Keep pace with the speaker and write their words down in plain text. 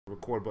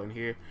record button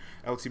here.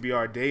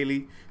 LTBR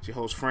Daily. She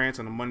hosts France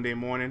on a Monday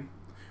morning.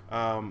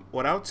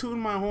 Without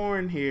tooting my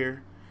horn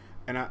here,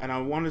 and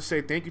I want to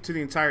say thank you to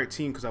the entire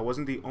team because I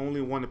wasn't the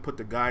only one to put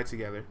the guide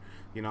together.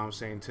 You know what I'm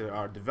saying? To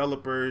our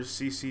developers,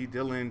 CC,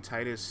 Dylan,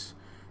 Titus,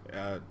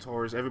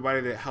 Torres,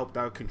 everybody that helped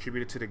out,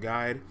 contributed to the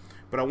guide.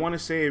 But I want to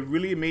say it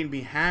really made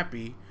me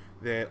happy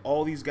that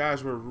all these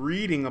guys were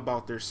reading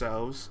about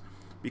themselves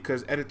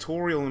because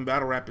editorial in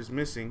battle rap is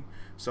missing.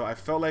 So I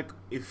felt like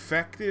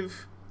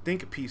effective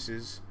think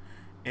pieces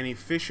and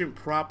efficient,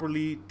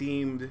 properly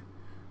themed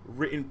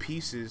written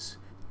pieces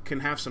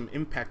can have some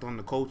impact on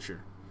the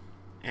culture.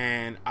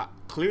 And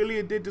clearly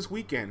it did this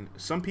weekend.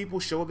 Some people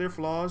showed their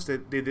flaws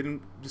that they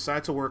didn't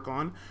decide to work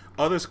on.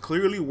 Others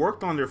clearly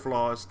worked on their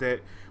flaws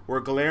that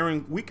were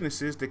glaring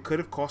weaknesses that could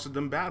have costed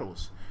them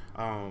battles.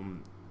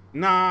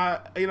 Yeah,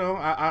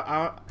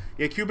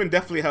 Cuban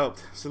definitely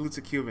helped. Salute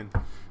to Cuban.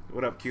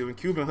 What up, Cuban?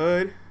 Cuban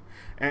Hood.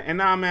 And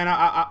nah, man,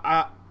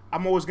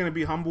 I'm always going to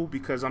be humble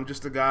because I'm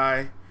just a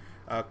guy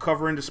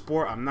covering the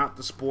sport. I'm not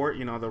the sport.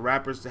 You know, the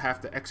rappers have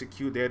to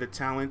execute. They're the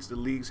talents. The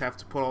leagues have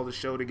to put all the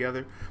show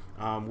together.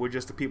 We're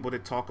just the people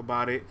that talk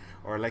about it.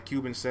 Or like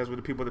Cuban says, we're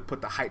the people that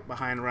put the hype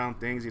behind around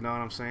things. You know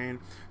what I'm saying?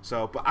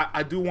 So, but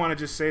I do want to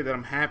just say that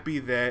I'm happy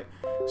that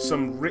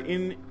some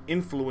written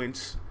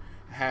influence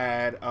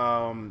had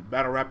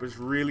battle rappers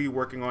really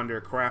working on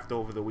their craft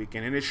over the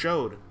weekend. And it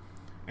showed.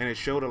 And it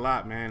showed a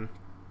lot, man.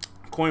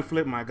 Coin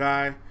Flip, my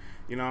guy.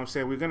 You know what I'm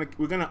saying?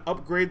 We're gonna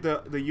upgrade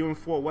the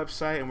UM4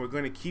 website, and we're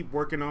gonna keep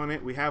working on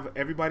it. We have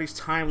everybody's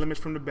time limits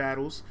from the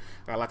battles.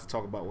 Got a lot to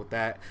talk about with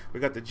that. We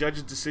got the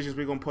judges' decisions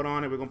we're gonna put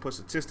on it. We're gonna put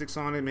statistics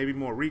on it, maybe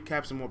more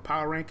recaps and more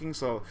power rankings.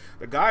 So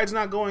the guide's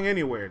not going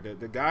anywhere.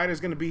 The guide is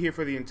gonna be here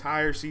for the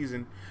entire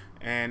season,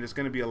 and it's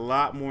gonna be a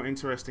lot more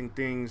interesting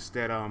things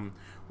that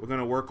we're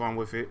gonna work on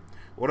with it.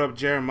 What up,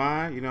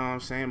 Jeremiah? You know what I'm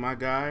saying, my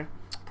guy,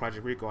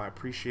 Project Rico. I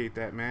appreciate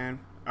that, man.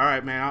 All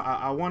right, man.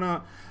 I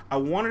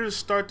wanted to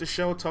start the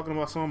show talking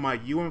about some of my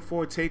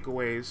UM4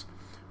 takeaways,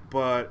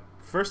 but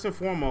first and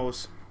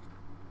foremost,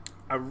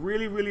 I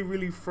really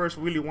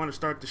want to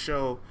start the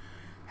show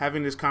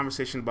having this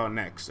conversation about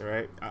Next. All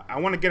right, I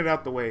want to get it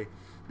out the way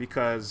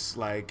because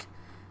like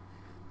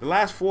the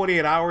last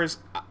 48 hours,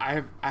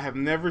 I have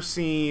never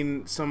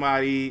seen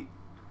somebody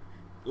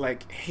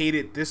like hate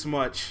it this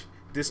much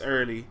this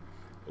early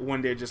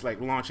when they're just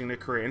like launching their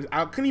career. And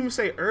I couldn't even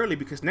say early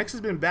because Next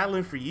has been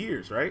battling for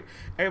years, right?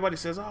 Everybody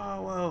says,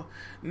 oh, well,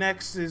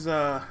 Next is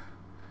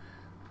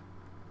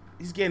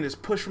he's getting this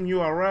push from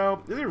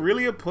URL. Is it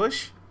really a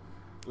push?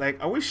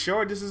 Like, are we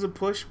sure this is a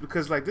push?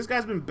 Because like this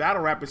guy's been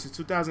battle rapping since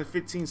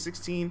 2015,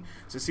 16,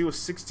 since he was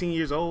 16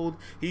 years old.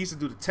 He used to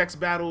do the text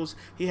battles.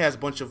 He has a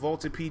bunch of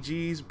vaulted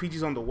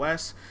PGs on the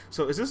West.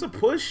 So is this a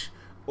push?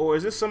 Or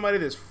is this somebody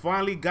that's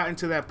finally gotten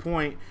to that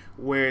point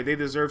where they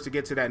deserve to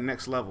get to that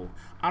next level?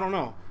 I don't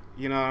know.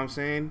 You know what I'm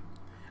saying?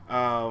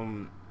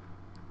 I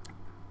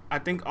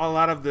think a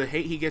lot of the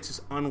hate he gets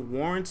is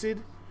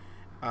unwarranted.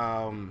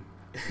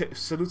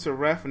 Salute to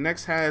Ref.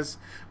 Next has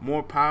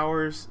more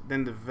powers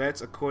than the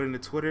Vets, according to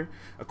Twitter.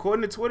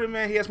 According to Twitter,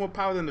 man, he has more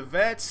power than the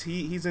Vets.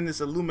 He's in this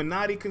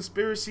Illuminati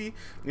conspiracy.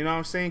 You know what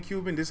I'm saying,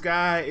 Cuban? This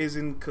guy is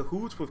in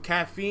cahoots with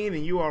Caffeine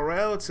and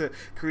URL to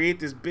create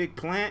this big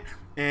plant.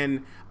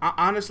 And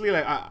honestly,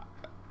 like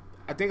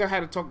I think I had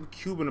to talk to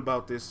Cuban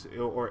about this,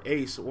 or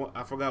Ace.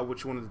 I forgot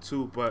which one of the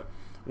two. But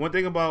one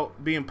thing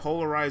about being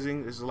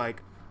polarizing is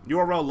like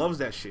URL loves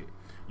that shit.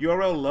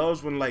 URL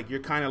loves when like you're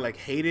kind of like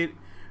hated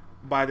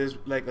by this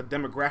like a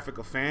demographic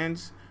of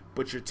fans,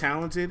 but you're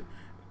talented.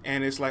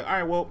 And it's like, all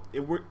right, well,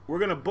 we're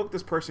gonna book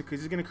this person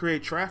because he's gonna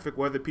create traffic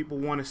whether people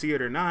want to see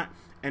it or not.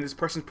 And this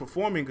person's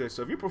performing good.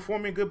 So if you're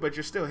performing good but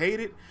you're still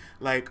hated,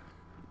 like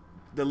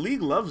the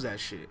league loves that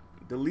shit.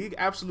 The league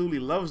absolutely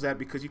loves that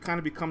because you kind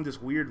of become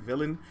this weird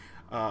villain,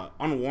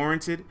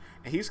 unwarranted,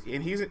 and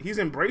he's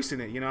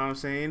embracing it. You know what I'm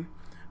saying?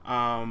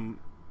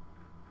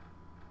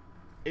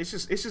 It's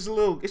just a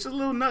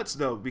little nuts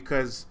though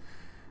because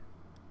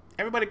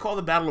everybody called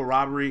the battle a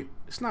robbery.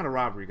 It's not a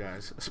robbery,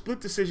 guys. A split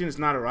decision is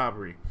not a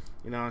robbery.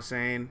 You know what I'm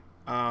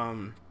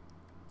saying?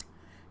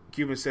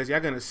 Cuban says, y'all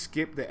gonna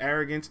skip the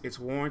arrogance. It's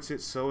warranted.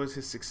 So is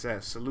his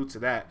success. Salute to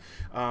that.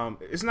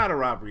 It's not a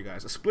robbery,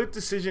 guys. A split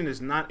decision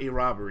is not a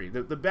robbery.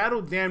 The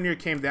battle damn near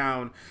came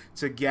down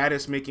to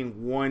Gaddis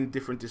making one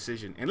different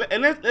decision. And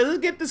let's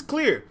get this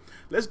clear.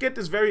 Let's get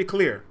this very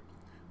clear.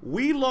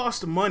 We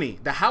lost money.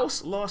 The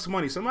house lost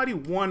money. Somebody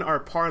won our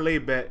parlay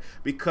bet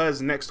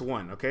because Next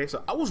won, okay?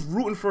 So I was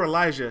rooting for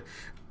Elijah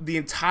the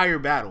entire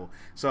battle.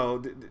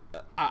 So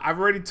I've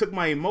already took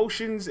my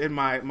emotions and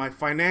my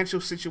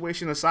financial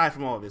situation aside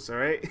from all this, all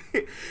right?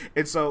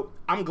 And so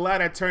I'm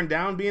glad I turned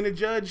down being a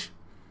judge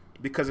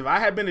because if I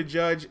had been a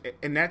judge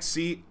in that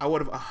seat, I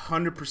would have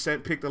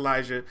 100% picked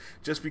Elijah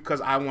just because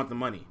I want the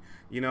money.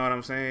 You know what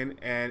I'm saying?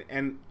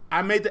 And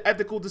I made the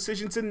ethical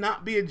decision to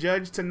not be a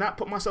judge, to not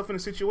put myself in a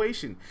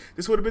situation.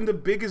 This would have been the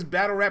biggest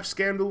battle rap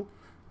scandal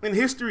in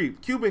history.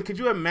 Cuban, could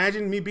you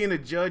imagine me being a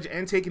judge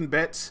and taking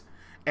bets,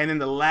 and then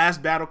the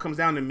last battle comes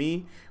down to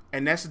me,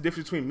 and that's the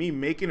difference between me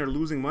making or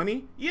losing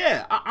money,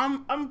 yeah,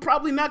 I'm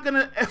probably not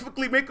gonna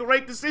ethically make a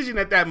right decision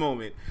at that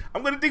moment.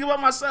 I'm gonna think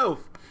about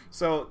myself.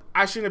 So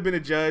I shouldn't have been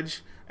a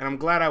judge, and I'm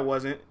glad I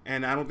wasn't,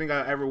 and I don't think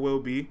I ever will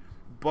be.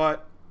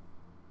 But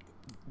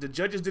the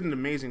judges did an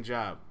amazing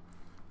job.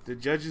 The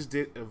judges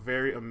did a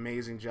very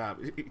amazing job.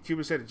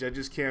 Cuban said the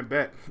judges can't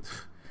bet.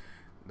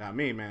 Not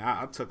me, man.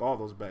 I took all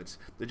those bets.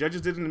 The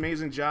judges did an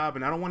amazing job,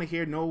 and I don't want to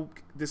hear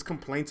this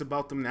complaints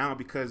about them now,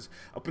 because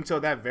up until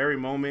that very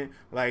moment,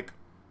 like,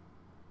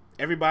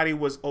 everybody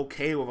was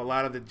okay with a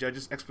lot of the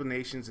judges'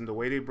 explanations and the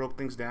way they broke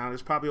things down.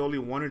 There's probably only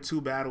one or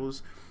two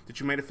battles that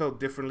you might have felt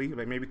differently,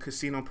 like maybe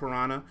Casino and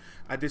Piranha.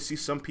 I did see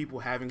some people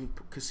having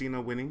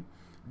Casino winning.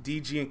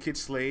 DG and Kid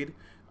Slade,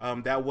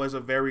 that was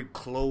a very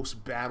close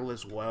battle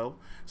as well.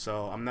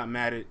 So I'm not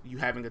mad at you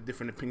having a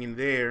different opinion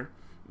there.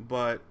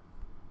 But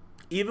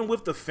even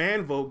with the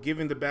fan vote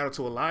giving the battle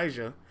to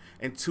Elijah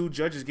and two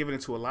judges giving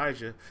it to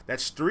Elijah,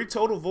 that's 3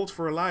 total votes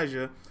for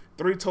Elijah,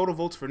 3 total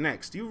votes for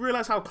Next. Do you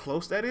realize how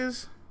close that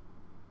is?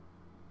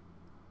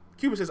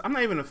 Cuban says, I'm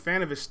not even a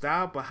fan of his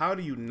style, but how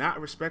do you not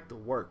respect the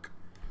work?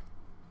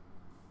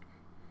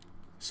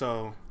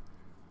 So,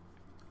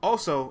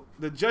 also,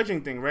 the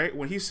judging thing, right?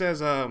 When he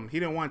says he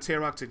didn't want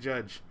Tay-Rock to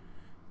judge,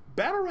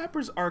 battle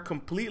rappers are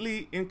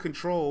completely in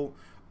control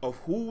of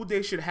who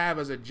they should have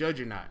as a judge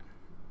or not.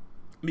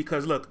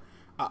 Because, look,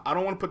 I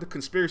don't want to put the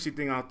conspiracy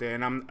thing out there,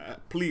 and I'm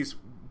please,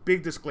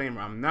 big disclaimer,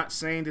 I'm not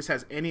saying this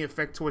has any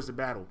effect towards the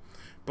battle.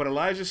 But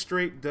Elijah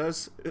Strait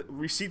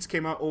receipts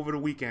came out over the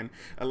weekend.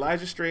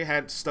 Elijah Strait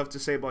had stuff to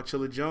say about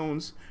Chilla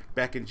Jones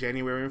back in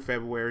January and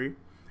February,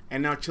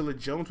 and now Chilla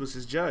Jones was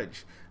his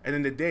judge. And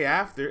then the day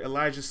after,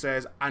 Elijah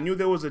says, I knew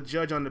there was a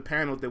judge on the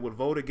panel that would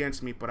vote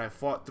against me, but I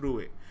fought through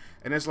it.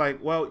 And it's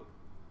like, well,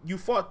 you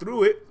fought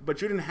through it,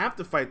 but you didn't have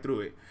to fight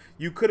through it.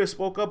 You could have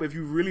spoke up if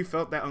you really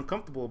felt that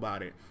uncomfortable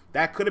about it.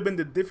 That could have been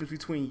the difference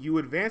between you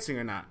advancing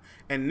or not.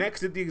 And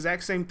Next did the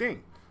exact same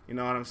thing. You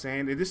know what I'm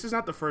saying? This is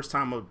not the first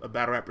time a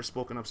battle rapper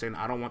spoken up saying,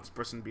 I don't want this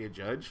person to be a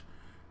judge.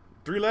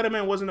 3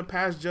 Letterman wasn't a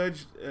past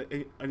judge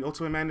in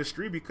Ultimate Madness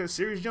 3 because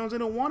Serious Jones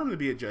didn't want him to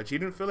be a judge. He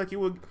didn't feel like he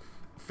would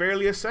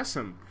fairly assess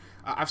him.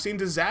 I've seen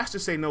Disaster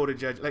say no to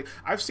judge. Like,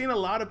 I've seen a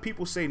lot of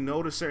people say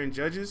no to certain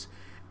judges,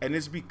 and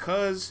it's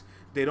because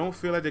they don't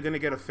feel like they're going to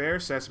get a fair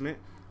assessment.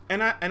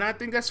 And I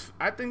think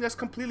that's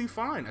completely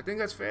fine. I think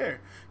that's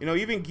fair. You know,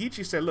 even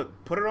Geechee said,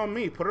 look, put it on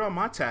me. Put it on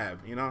my tab.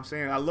 You know what I'm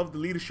saying? I love the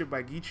leadership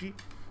by Geechee.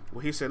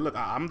 Well, he said, look,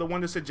 I'm the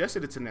one that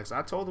suggested it to Next.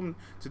 I told him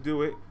to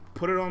do it.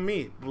 Put it on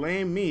me.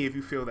 Blame me if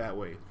you feel that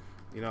way.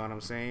 You know what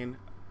I'm saying?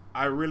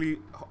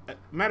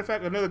 Matter of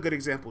fact, another good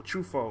example,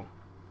 Truffaut.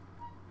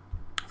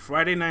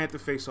 Friday night at the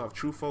face-off,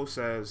 Truffaut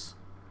says,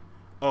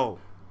 oh,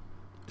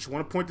 just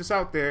want to point this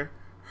out there.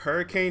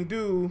 Hurricane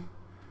Dew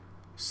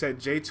said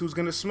J2's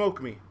going to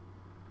smoke me.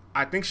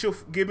 I think she'll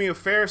give me a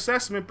fair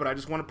assessment, but I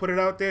just want to put it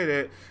out there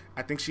that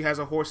I think she has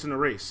a horse in the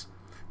race.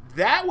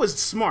 That was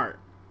smart.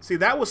 See,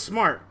 that was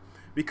smart.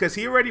 Because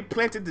he already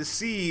planted the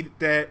seed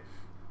that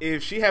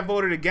if she had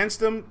voted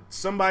against him,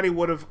 somebody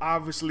would have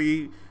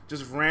obviously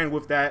just ran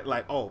with that,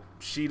 like, oh,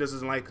 she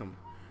doesn't like him.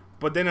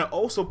 But then it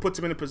also puts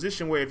him in a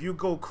position where if you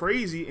go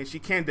crazy and she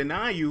can't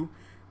deny you,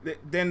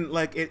 then,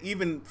 like, it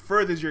even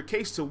furthers your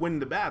case to win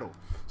the battle.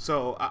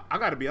 So I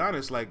got to be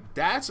honest, like,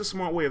 that's a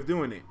smart way of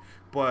doing it.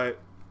 But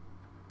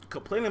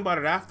complaining about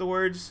it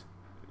afterwards,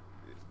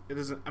 it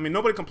doesn't. I mean,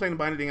 nobody complained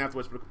about anything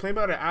afterwards, but complaining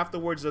about it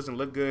afterwards doesn't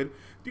look good.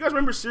 Do you guys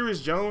remember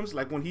Serious Jones?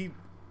 Like when he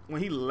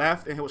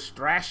left and he was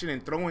thrashing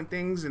and throwing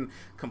things and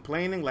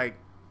complaining, like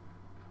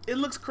it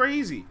looks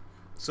crazy.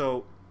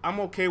 So I'm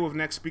okay with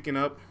Next speaking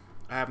up.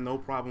 I have no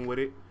problem with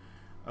it.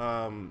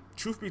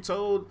 Truth be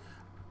told,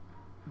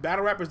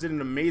 battle rappers did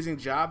an amazing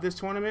job this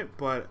tournament,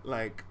 but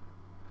like,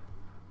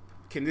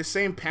 can this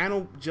same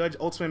panel judge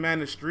Ultimate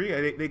Madness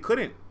 3? They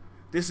couldn't.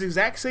 This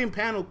exact same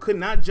panel could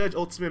not judge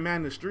Ultimate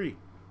Madness 3.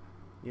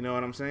 You know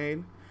what I'm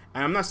saying?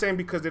 And I'm not saying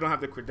because they don't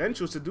have the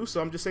credentials to do so.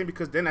 I'm just saying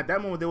because then at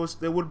that moment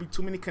there would be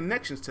too many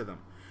connections to them.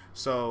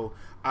 So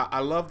I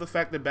love the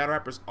fact that battle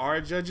rappers are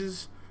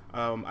judges.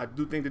 I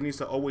do think there needs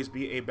to always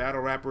be a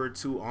battle rapper or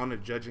two on a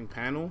judging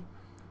panel.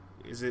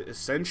 Is it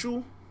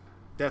essential?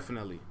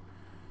 Definitely.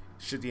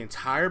 Should the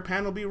entire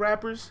panel be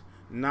rappers?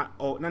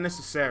 Not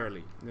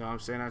necessarily. You know what I'm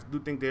saying? I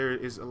do think there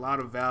is a lot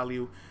of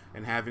value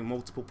in having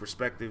multiple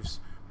perspectives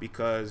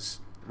because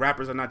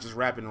rappers are not just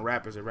rapping to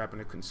rappers, they're rapping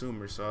to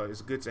consumers. So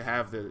it's good to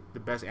have the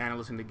best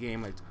analysts in the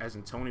game, like as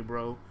in Tony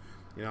Bro.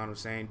 You know what I'm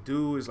saying?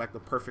 Dew is like the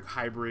perfect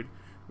hybrid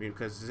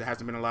because there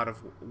hasn't been a lot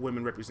of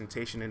women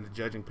representation in the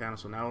judging panel.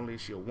 So not only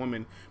is she a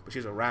woman, but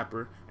she's a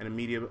rapper and a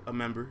media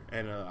member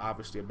and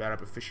obviously a battle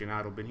rap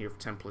aficionado, been here for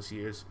 10 plus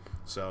years.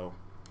 So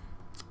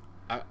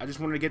I just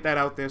wanted to get that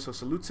out there. So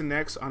salute to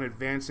Next on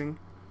advancing.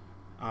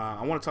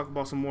 I want to talk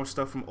about some more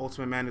stuff from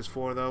Ultimate Madness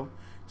 4 though.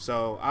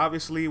 So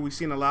obviously we've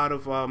seen a lot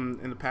of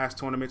in the past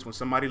tournaments when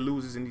somebody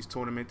loses in these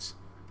tournaments,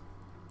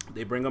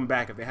 they bring them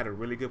back if they had a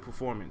really good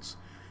performance.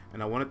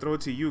 And I want to throw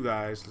it to you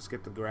guys. Let's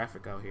get the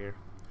graphic out here.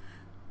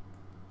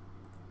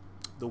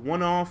 The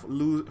one-off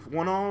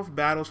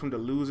battles from the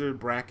loser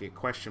bracket,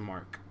 question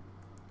mark.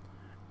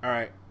 All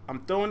right,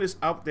 I'm throwing this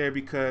out there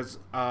because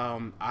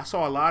I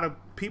saw a lot of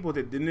people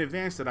that didn't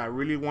advance that I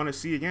really want to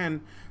see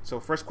again. So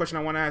first question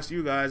I want to ask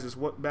you guys is,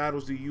 what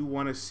battles do you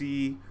want to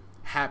see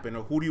happen,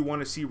 or who do you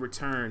want to see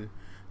return,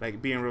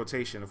 like be in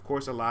rotation? Of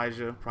course,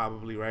 Elijah,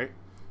 probably, right?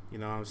 You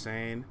know what I'm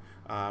saying?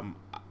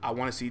 I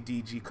want to see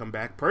DG come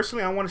back.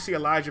 Personally, I want to see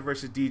Elijah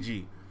versus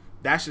DG.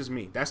 That's just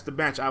me. That's the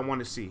match I want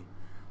to see.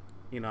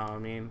 You know what I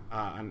mean?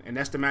 And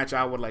that's the match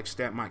I would like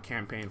stamp my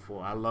campaign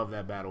for. I love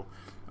that battle.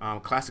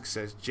 Classic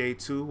says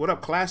J2. What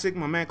up, Classic?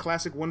 My man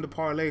Classic won the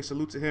parlay.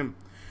 Salute to him.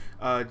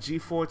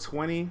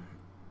 G420.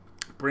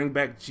 Bring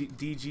back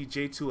DG,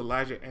 J2,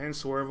 Elijah, and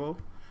Swervo.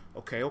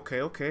 Okay.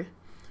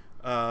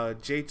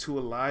 J2,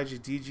 Elijah,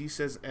 DG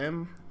says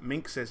M.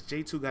 Mink says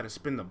J2 got to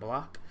spin the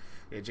block.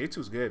 Yeah,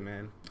 J2's good,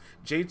 man.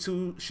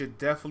 J2 should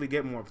definitely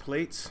get more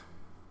plates.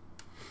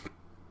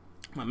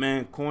 My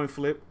man, Coin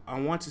Flip. I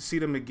want to see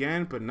them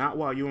again, but not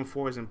while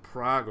UN4 is in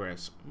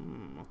progress.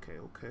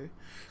 Okay.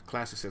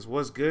 Classic says,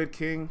 what's good,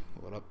 King?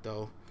 What up,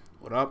 though?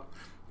 What up?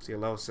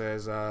 CLO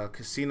says,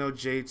 Casino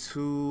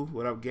J2.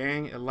 What up,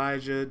 gang?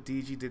 Elijah,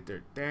 DG did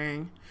their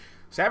thing.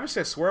 Savage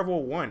says,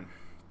 Swervo won.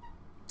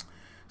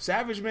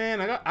 Savage,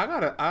 man, I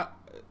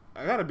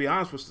gotta be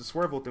honest with the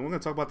Swervo thing. We're gonna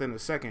talk about that in a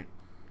second.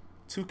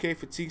 2K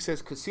Fatigue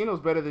says, Casino's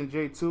better than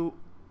J2.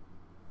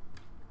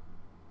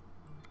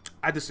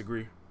 I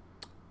disagree.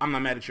 I'm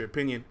not mad at your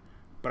opinion,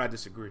 but I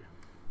disagree.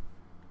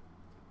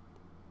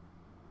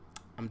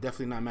 I'm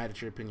definitely not mad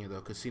at your opinion,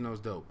 though. Casino's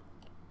dope.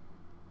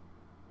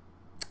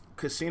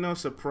 Casino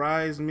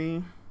surprised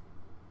me.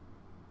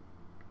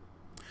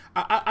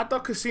 I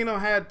thought Casino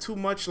had too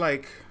much,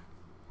 like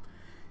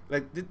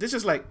this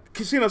is like,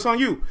 Casino's on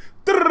you.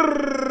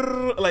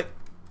 Like,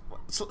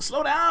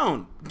 slow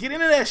down. Get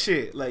into that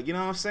shit. Like, you know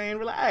what I'm saying?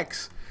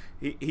 Relax.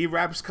 He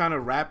raps kind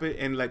of rapid,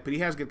 and like, but he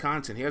has good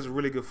content. He has a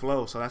really good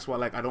flow, so that's why,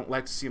 like, I don't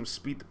like to see him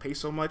speed the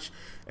pace so much,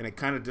 and it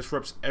kind of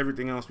disrupts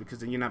everything else, because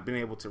then you're not being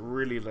able to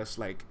really just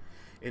like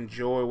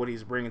enjoy what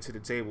he's bringing to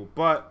the table.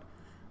 But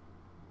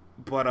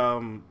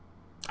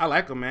I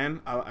like him,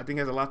 man. I think he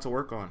has a lot to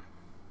work on.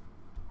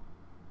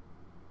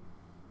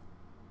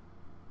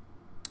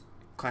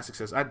 Classic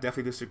says, I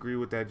definitely disagree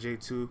with that.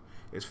 J2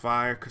 is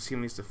fire. Casino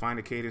needs to find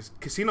a cadence.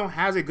 Casino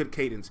has a good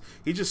cadence.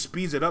 He just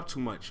speeds it up too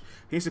much.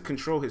 He needs to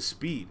control his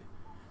speed.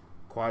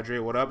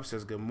 Quadre, what up?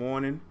 Says, good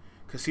morning.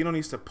 Casino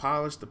needs to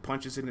polish the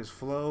punches in his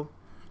flow.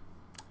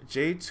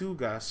 J2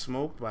 got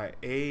smoked by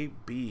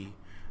AB.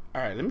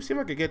 All right, let me see if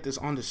I can get this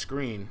on the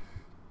screen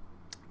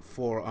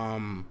for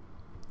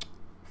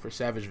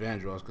Savage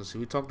Vandross, because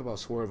we talked about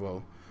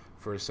Swervo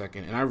for a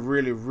second, and I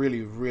really,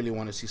 really, really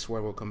want to see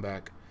Swervo come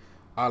back.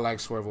 I like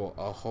Swervo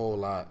a whole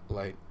lot.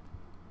 Like,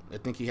 I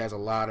think he has a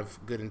lot of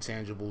good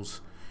intangibles.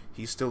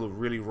 He's still a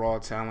really raw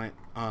talent,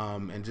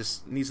 and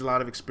just needs a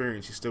lot of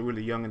experience. He's still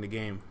really young in the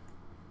game.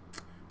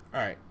 All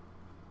right,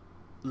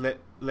 let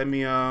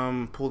me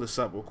pull this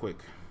up real quick.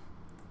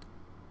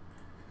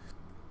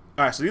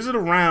 All right, so these are the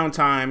round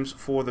times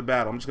for the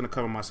battle. I'm just gonna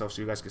cover myself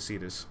so you guys can see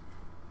this.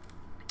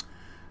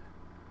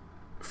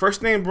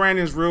 First name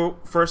Brandon's real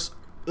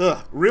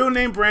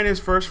name Brandon's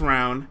first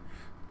round,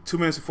 2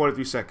 minutes and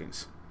 43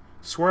 seconds.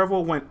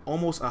 Swervo went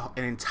almost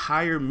an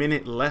entire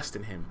minute less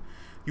than him.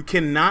 You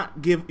cannot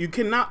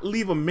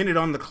leave a minute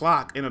on the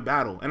clock in a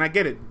battle. And I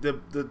get it.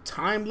 The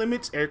time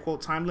limits, air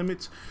quote time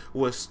limits,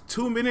 was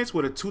 2 minutes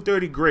with a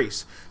 2:30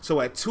 grace. So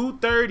at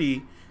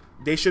 2:30,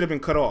 they should have been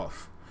cut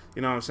off.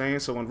 You know what I'm saying?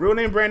 So when real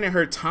name Brandon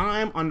heard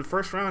time on the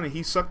first round and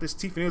he sucked his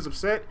teeth and he was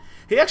upset,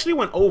 he actually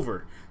went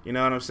over. You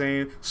know what I'm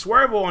saying?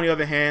 Swervo, on the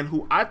other hand,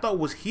 who I thought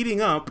was heating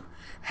up,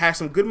 had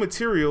some good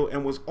material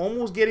and was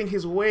almost getting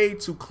his way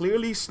to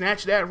clearly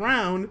snatch that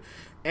round,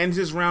 ends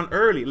his round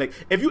early. Like,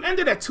 if you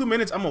ended at 2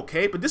 minutes, I'm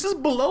okay, but this is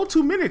below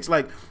 2 minutes.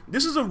 Like,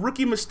 this is a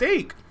rookie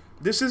mistake.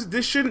 This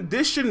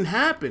shouldn't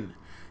happen.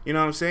 You know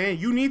what I'm saying?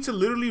 You need to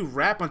literally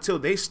rap until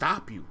they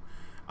stop you.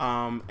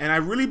 And I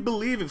really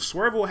believe if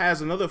Swervo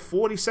has another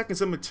 40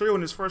 seconds of material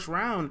in his first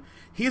round,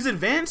 he is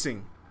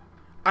advancing.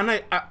 I'm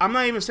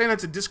not even saying that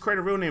to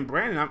discredit real name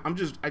Brandon.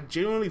 I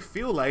genuinely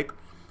feel like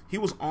he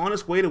was on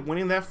his way to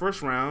winning that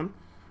first round,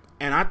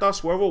 and I thought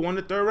Swervo won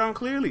the third round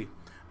clearly.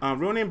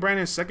 Real name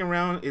Brandon's second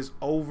round is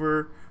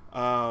over.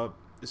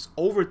 It's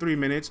over 3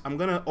 minutes. I'm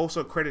gonna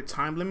also credit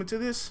time limit to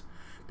this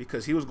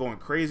because he was going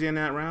crazy in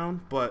that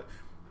round. But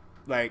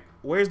like,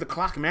 where's the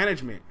clock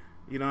management?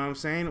 You know what I'm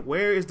saying?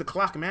 Where is the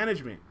clock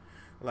management?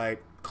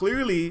 Like,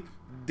 clearly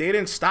they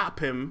didn't stop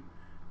him.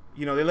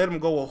 You know, they let him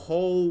go a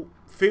whole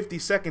 50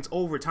 seconds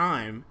over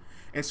time.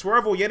 And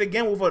Swervo, yet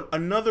again, with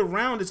another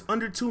round, it's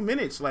under 2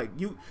 minutes. Like,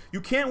 you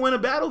can't win a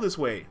battle this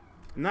way.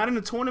 Not in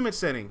a tournament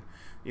setting.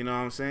 You know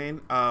what I'm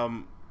saying?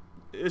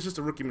 It's just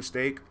a rookie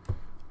mistake.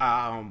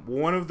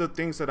 One of the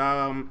things that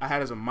I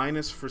had as a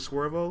minus for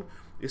Swervo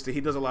is that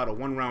he does a lot of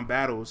one-round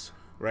battles,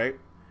 right?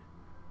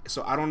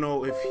 So I don't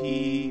know if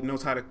he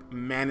knows how to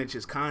manage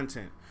his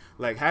content.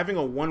 Like, having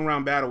a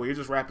one-round battle where you're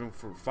just rapping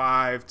for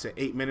 5 to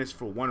 8 minutes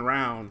for one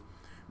round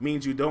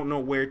means you don't know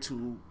where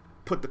to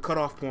put the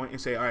cutoff point and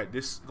say, all right,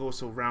 this goes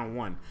to round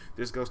 1,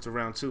 this goes to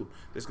round 2,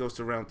 this goes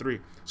to round 3.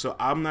 So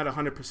I'm not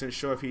 100%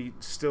 sure if he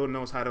still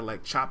knows how to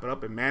like chop it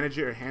up and manage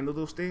it or handle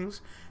those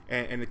things.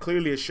 And it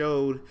clearly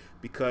showed,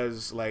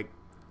 because like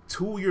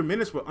 2 of your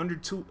minutes were under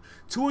 2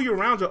 of your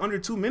rounds are under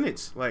 2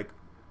 minutes. Like,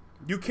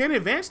 you can't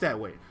advance that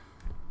way.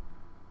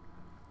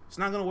 It's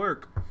not gonna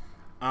work.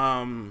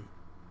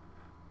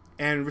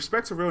 And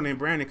respect to Real Name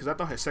Brandon, because I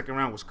thought his second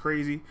round was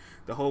crazy.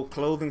 The whole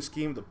clothing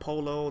scheme, the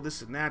polo,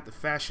 this and that, the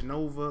Fashion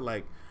Nova,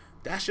 like,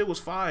 that shit was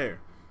fire.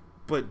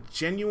 But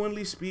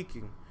genuinely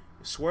speaking,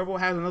 Swervo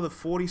has another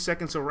 40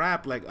 seconds of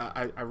rap. Like,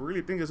 I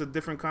really think it's a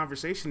different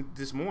conversation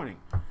this morning.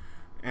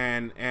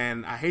 And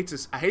I hate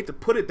to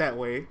put it that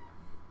way,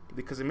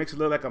 because it makes it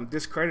look like I'm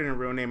discrediting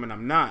Real Name, and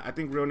I'm not. I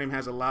think Real Name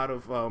has a lot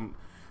of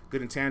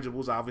good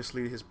intangibles.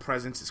 Obviously, his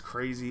presence is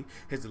crazy.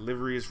 His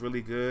delivery is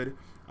really good.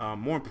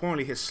 More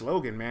importantly, his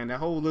slogan, man, that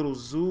whole little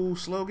zoo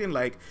slogan,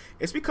 like,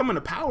 it's becoming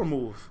a power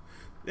move.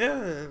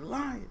 Yeah,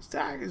 lions,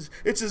 tigers,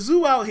 it's a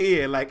zoo out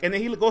here. Like, and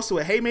then he goes to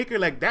a haymaker.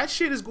 Like, that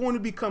shit is going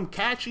to become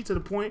catchy to the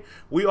point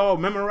we all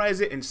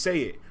memorize it and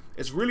say it.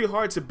 It's really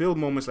hard to build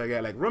moments like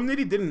that. Like, Rum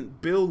Nitty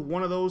didn't build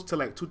one of those till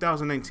like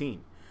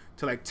 2019.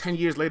 To like 10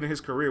 years later in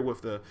his career,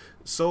 with the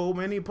so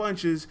many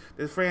punches,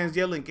 the fans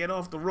yelling, get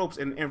off the ropes.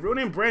 And Real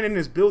Name Brandon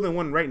is building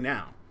one right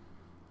now.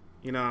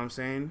 You know what I'm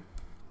saying?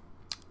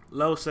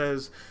 Low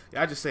says,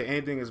 I just say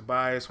anything is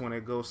biased when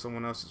it goes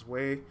someone else's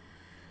way.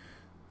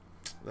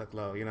 Look,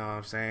 Low, you know what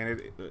I'm saying?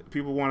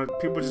 People are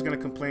just gonna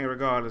complain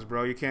regardless,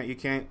 bro. You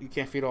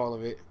can't feed all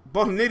of it.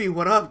 Bum Nitty,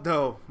 what up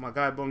though? My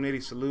guy Bum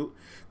Nitty, salute.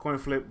 Coin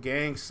Flip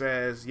Gang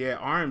says, yeah,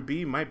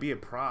 R&B might be a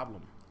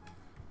problem.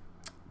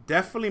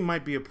 Definitely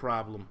might be a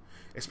problem,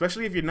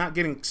 especially if you're not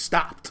getting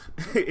stopped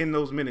in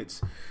those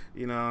minutes.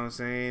 You know what I'm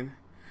saying?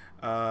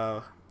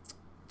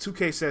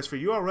 2K says, for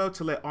URL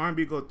to let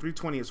R&B go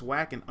 320 is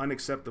whack and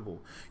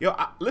unacceptable. Yo,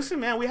 listen,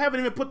 man, we haven't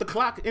even put the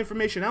clock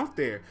information out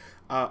there.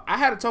 I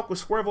had a talk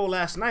with Swervo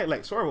last night.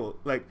 Like, Swervo,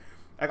 like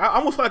I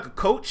almost feel like a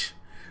coach,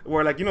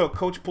 where, like, you know, a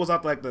coach pulls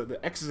out like the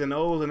X's and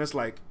O's, and it's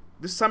like,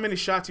 this is how many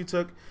shots you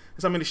took, this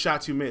is how many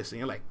shots you missed, and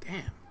you're like,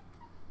 damn,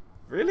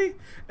 really?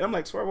 And I'm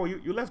like,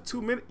 Swervo, you left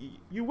 2 minutes,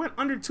 you went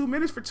under 2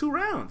 minutes for 2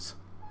 rounds.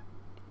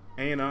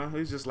 And, you know,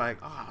 he's just like,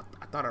 oh,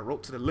 I thought I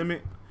wrote to the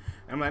limit.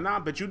 I'm like, nah,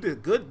 but you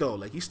did good though.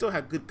 Like, you still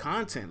had good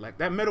content. Like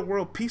that Meta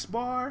World Peace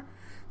bar,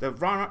 the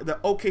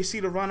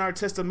OKC to Ron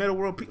Artesta Meta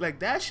World Peace, like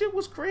that shit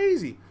was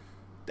crazy.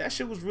 That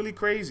shit was really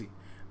crazy.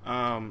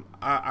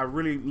 I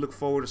really look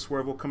forward to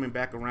Swervo coming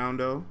back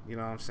around though. You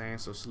know what I'm saying?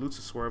 So salute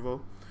to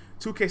Swervo.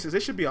 2K says,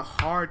 it should be a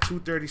hard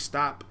 2:30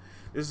 stop.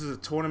 This is a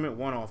tournament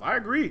one-off. I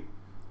agree.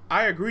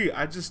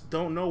 I just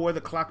don't know where the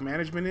clock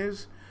management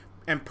is.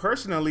 And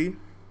personally,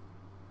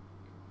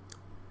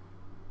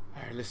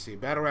 all right, let's see.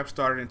 Battle Rap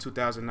started in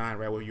 2009,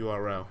 right, with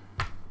URL.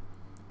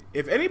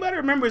 If anybody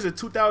remembers the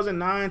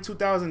 2009,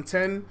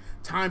 2010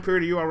 time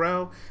period of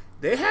URL,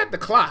 they had the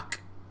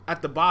clock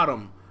at the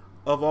bottom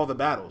of all the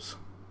battles.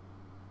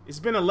 It's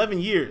been 11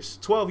 years,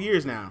 12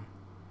 years now.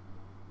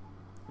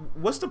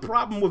 What's the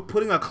problem with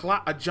putting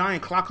a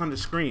giant clock on the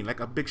screen, like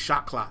a big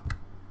shot clock?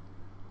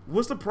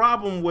 What's the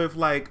problem with,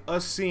 like,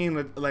 us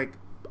seeing, like,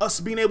 us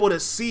being able to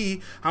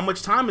see how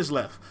much time is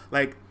left?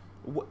 Like,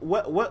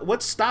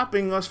 what's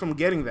stopping us from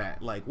getting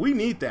that? Like, we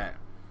need that.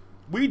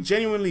 We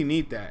genuinely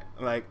need that.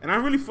 Like, and I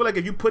really feel like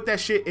if you put that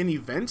shit in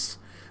events,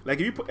 like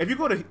if you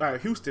go to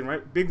Houston,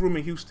 right, big room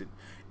in Houston,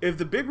 if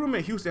the big room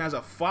in Houston has a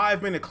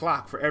 5-minute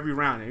clock for every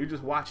round, and you're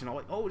just watching, all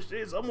like, oh shit,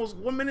 it's almost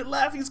 1 minute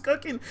left, he's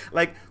cooking.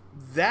 Like,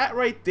 that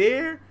right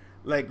there,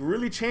 like,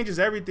 really changes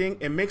everything.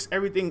 It makes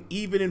everything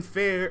even and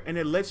fair, and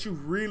it lets you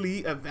really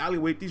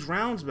evaluate these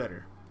rounds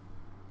better.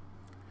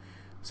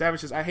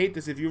 Savage says, I hate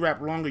this if you rap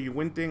longer you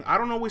win thing. I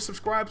don't always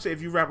subscribe to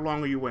if you rap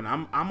longer you win.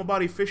 I'm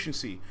about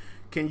efficiency.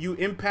 Can you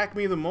impact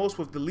me the most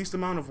with the least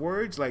amount of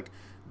words? Like,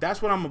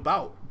 that's what I'm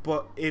about.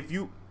 But if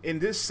you, in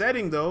this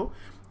setting though,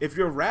 if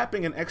you're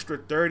rapping an extra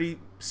 30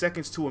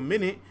 seconds to a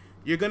minute,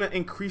 you're going to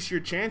increase your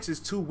chances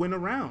to win a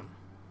round.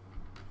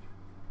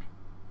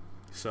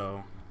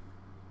 So,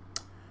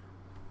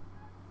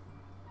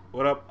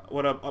 what up,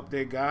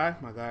 update guy?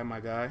 My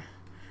guy.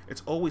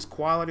 It's always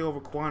quality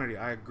over quantity.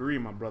 I agree,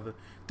 my brother.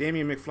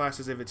 Damian McFly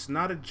says, if it's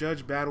not a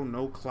judge battle,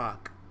 no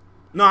clock.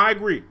 No, I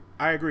agree.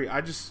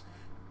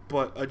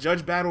 But a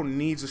judge battle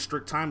needs a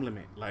strict time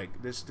limit.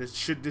 Like, this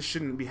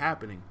shouldn't be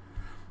happening.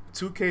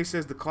 2K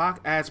says, the clock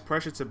adds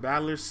pressure to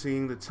battlers.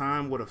 Seeing the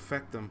time would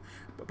affect them.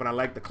 But I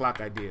like the clock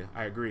idea.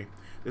 I agree.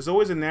 There's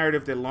always a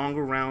narrative that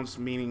longer rounds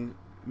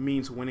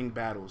means winning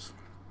battles.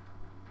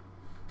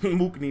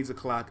 Mook needs a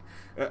clock.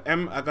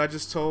 Like I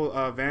just told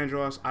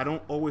Vandross, I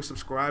don't always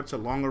subscribe to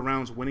longer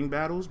rounds winning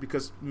battles,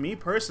 because me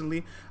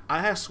personally, I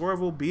had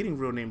Swervo beating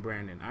Real Name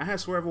Brandon. I had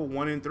Swervo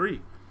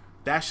 1-3.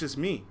 That's just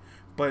me.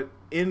 But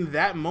in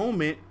that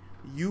moment,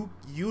 you're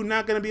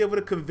not going to be able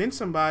to convince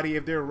somebody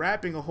if they're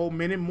rapping a whole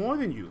minute more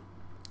than you.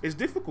 It's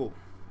difficult.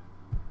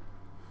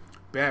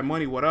 Bad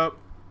Money, what up?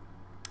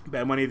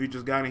 Bad Money, if you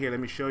just got in here, let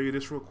me show you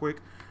this real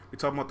quick. We're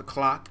talking about the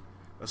clock,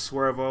 a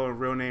Swervo and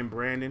Real Name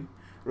Brandon.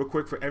 real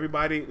quick for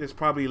everybody that's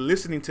probably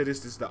listening to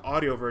this is the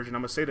audio version.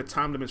 I'm going to say the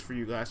time limits for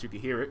you guys so you can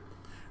hear it.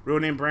 Real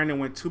Name Brandon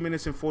went 2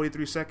 minutes and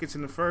 43 seconds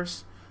in the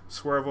first.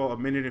 Swervo,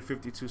 1 minute and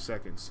 52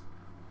 seconds.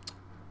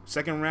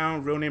 Second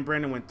round, Real Name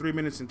Brandon went 3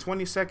 minutes and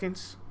 20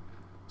 seconds.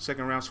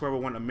 Second round, Swervo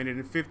went 1 minute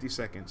and 50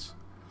 seconds.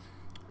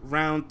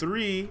 Round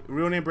 3,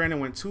 Real Name Brandon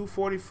went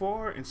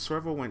 2:44 and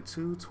Swervo went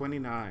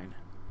 2:29.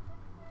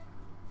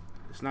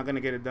 It's not going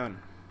to get it done.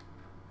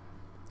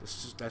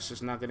 That's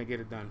just not going to get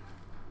it done.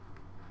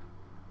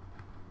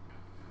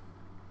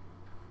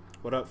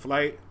 What up,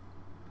 Flight?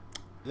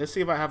 Let's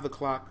see if I have the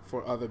clock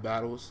for other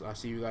battles. I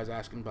see you guys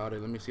asking about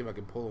it. Let me see if I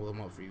can pull them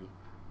up for you.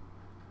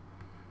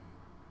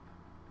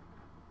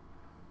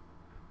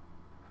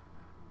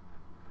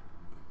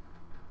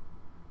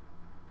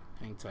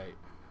 Hang tight.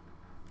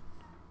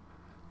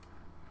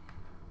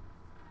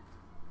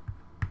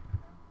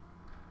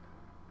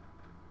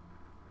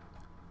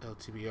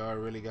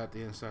 LTBR really got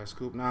the inside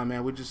scoop. Nah,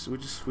 man, we just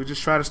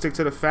try to stick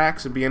to the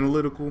facts and be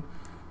analytical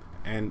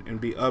and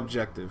be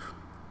objective.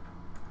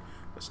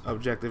 As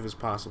objective as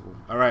possible.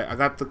 All right, I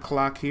got the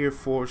clock here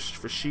for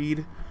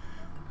Sheed.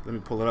 Let me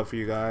pull it up for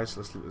you guys.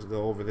 Let's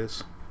go over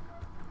this.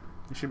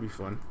 It should be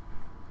fun.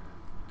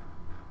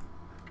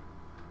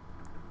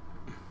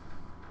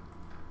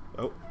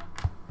 Oh.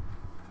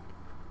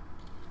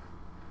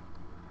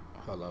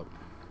 Hold up.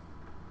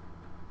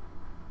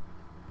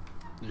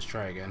 Let's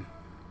try again.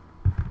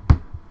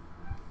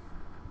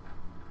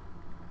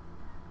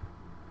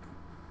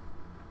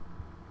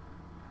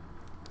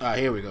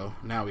 Here we go.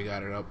 Now we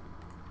got it up.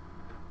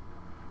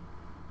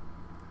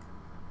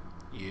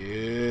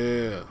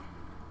 Yeah.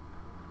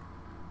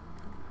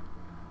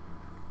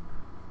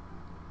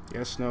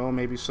 Yes, no,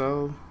 maybe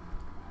so.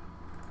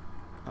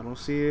 I don't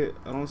see it.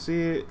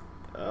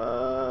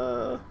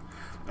 All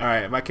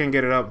right, if I can't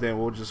get it up, then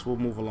we'll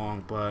move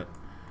along. But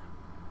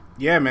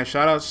yeah, man,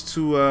 shout outs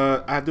to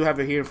I do have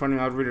it here in front of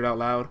me. I'll read it out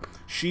loud.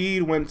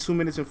 Sheed went 2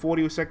 minutes and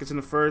 40 seconds in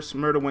the first.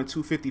 Murder went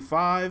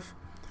 2:55.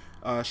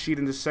 Sheed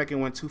in the second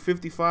went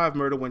 2:55.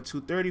 Murder went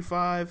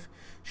 2:35.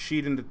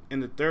 Sheed in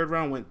the third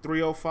round went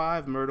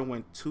 3:05. Murder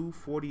went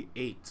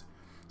 2:48.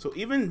 So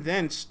even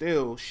then,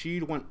 still,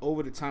 Sheed went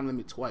over the time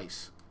limit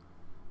twice.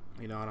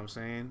 You know what I'm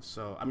saying?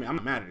 So I mean, I'm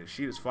not mad at it.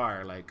 Sheed is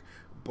fire,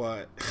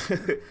 but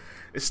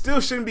it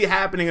still shouldn't be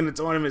happening in the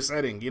tournament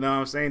setting. You know what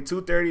I'm saying?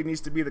 2:30 needs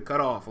to be the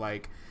cutoff.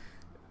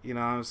 You know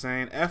what I'm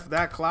saying? F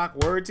that clock.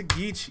 Word to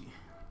Geechee.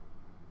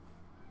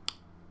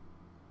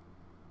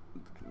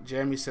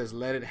 Jeremy says,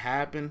 let it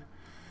happen.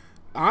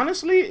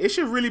 Honestly, it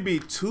should really be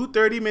 2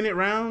 30-minute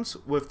rounds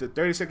with the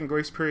 30-second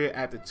grace period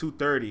at the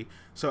 2:30.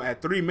 So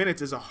at 3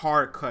 minutes is a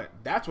hard cut.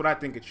 That's what I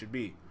think it should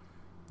be.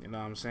 You know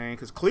what I'm saying?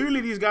 Because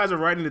clearly these guys are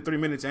riding the 3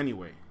 minutes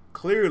anyway.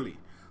 Clearly.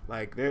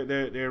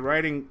 They're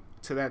riding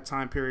to that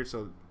time period,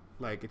 so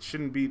it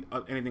shouldn't be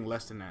anything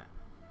less than that.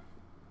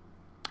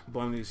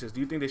 Bunley says,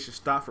 do you think they should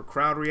stop for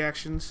crowd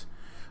reactions?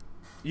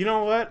 You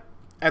know what?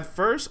 At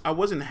first, I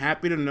wasn't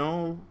happy to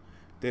know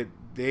that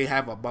they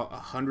have about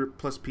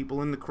 100+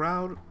 people in the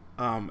crowd.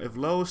 If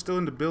Lowe is still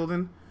in the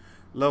building,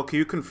 Lowe, can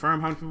you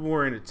confirm how many people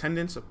were in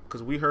attendance?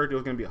 Because we heard there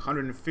was going to be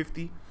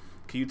 150.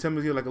 Can you tell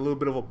me a little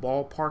bit of a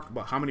ballpark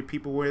about how many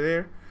people were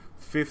there?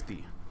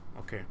 50.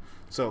 Okay.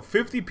 So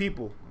 50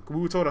 people. We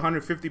were told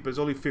 150, but it's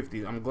only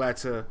 50. I'm glad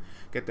to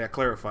get that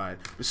clarified.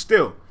 But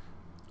still,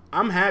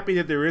 I'm happy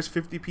that there is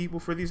 50 people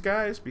for these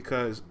guys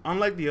because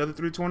unlike the other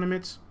 3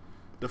 tournaments,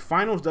 the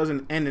finals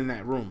doesn't end in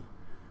that room.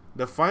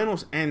 The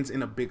finals ends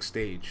in a big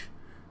stage.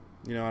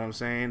 You know what I'm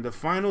saying? The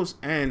finals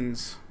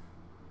ends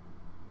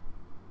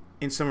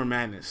in Summer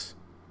Madness.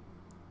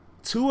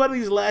 2 out of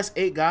these last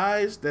 8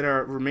 guys that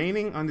are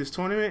remaining on this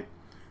tournament,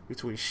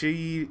 between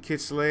Sheed, Kid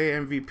Slay,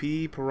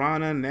 MVP,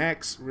 Piranha,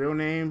 Nex, Real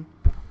Name,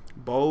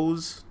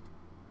 Bose,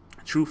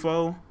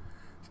 Trufo,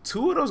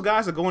 2 of those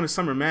guys are going to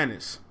Summer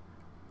Madness.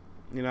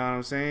 You know what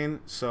I'm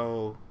saying?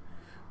 So,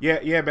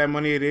 yeah, Bad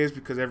Money it is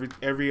because every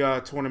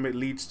tournament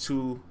leads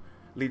to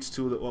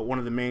one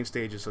of the main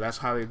stages. So that's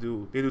how they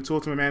do. They do 2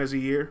 Ultimate Madness a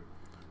year,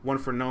 1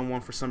 for Gnome,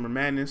 1 for Summer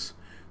Madness.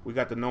 We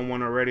got the Gnome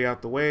one already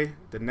out the way.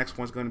 The next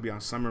one's going to be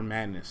on Summer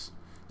Madness.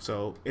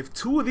 So if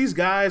 2 of these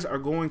guys are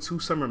going to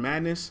Summer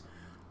Madness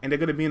and they're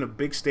going to be in a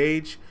big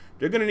stage,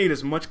 they're going to need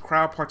as much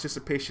crowd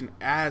participation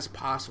as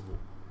possible.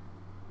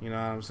 You know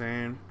what I'm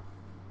saying?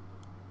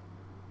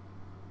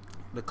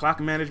 The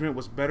clock management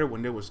was better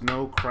when there was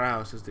no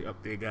crowd, says the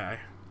update guy.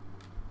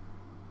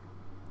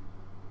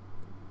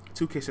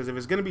 2K says, if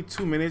it's going to be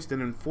 2 minutes,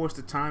 then enforce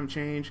the time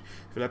change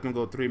if you let them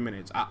go 3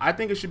 minutes. I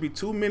think it should be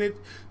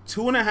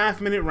 2.5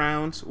 minute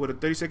rounds with a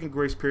 30-second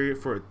grace period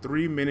for a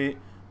 3-minute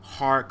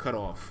hard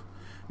cutoff.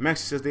 Maxi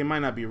says they might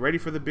not be ready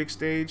for the big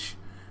stage.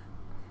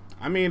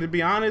 I mean, to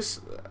be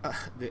honest,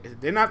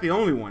 they're not the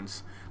only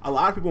ones. A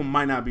lot of people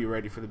might not be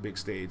ready for the big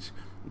stage.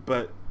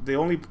 But my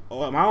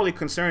only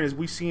concern is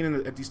we've seen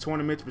at these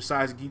tournaments,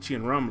 besides Geechee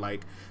and Rum,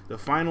 the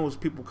finals,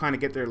 people kind of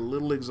get there a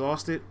little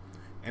exhausted.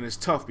 And it's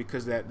tough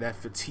because that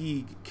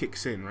fatigue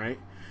kicks in, right?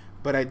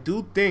 But I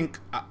do think,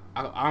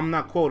 I'm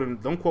not quoting,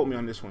 don't quote me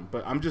on this one,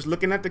 but I'm just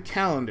looking at the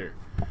calendar.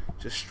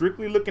 Just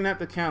strictly looking at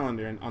the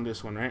calendar on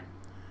this one, right?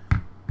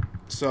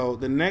 So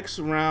the next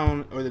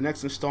round or the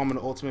next installment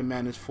of Ultimate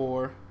Madness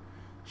 4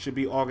 should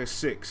be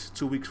August 6th,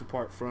 2 weeks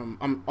apart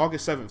from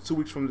August 7th, 2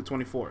 weeks from the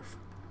 24th.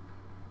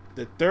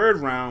 The third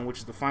round, which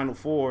is the final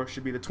 4,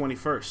 should be the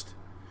 21st.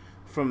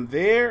 From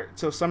there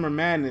till Summer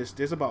Madness,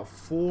 there's about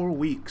 4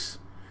 weeks.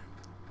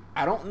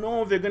 I don't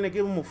know if they're gonna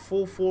give them a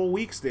full 4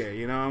 weeks there.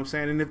 You know what I'm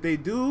saying? And if they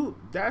do,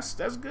 that's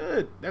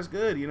good. That's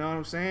good. You know what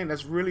I'm saying?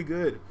 That's really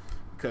good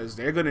because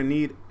they're gonna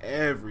need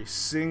every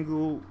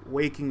single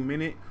waking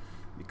minute.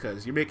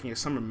 Because you're making a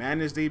Summer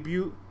Madness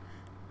debut.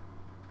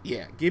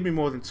 Yeah, give me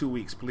more than 2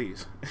 weeks,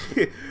 please.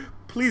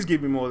 Please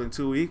give me more than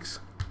 2 weeks.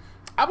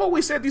 I've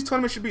always said these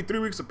tournaments should be 3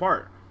 weeks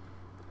apart.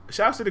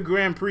 Shouts to the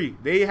Grand Prix.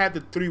 They had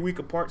the 3 week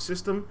apart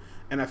system,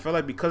 and I felt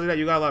like because of that,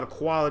 you got a lot of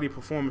quality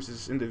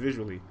performances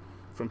individually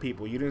from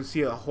people. You didn't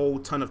see a whole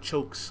ton of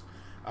chokes.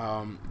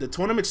 The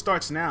tournament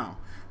starts now.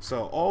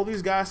 So all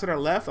these guys that are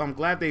left, I'm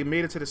glad they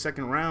made it to the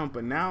second round,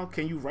 but now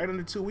can you write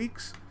under 2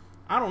 weeks?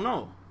 I don't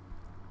know.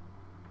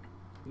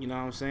 You know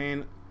what I'm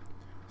saying?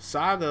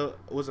 Saga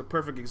was a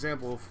perfect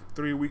example of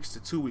 3 weeks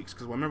to 2 weeks.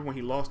 Because I remember when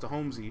he lost to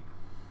Holmesy, he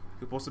was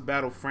supposed to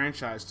battle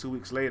Franchise 2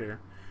 weeks later.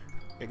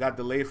 It got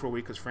delayed for a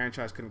week because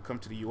Franchise couldn't come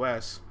to the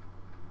U.S.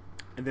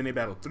 And then they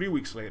battled 3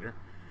 weeks later.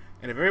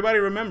 And if everybody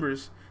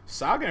remembers,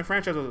 Saga and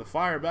Franchise was a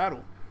fire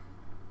battle.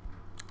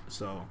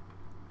 So,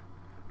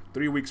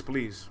 3 weeks,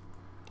 please.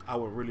 I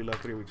would really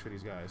love 3 weeks for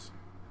these guys.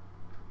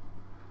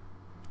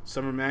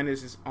 Summer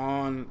Madness is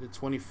on the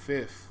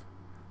 25th.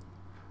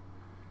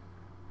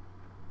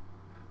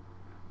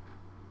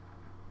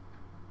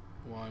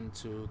 1,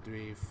 2,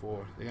 3,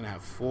 4. They're gonna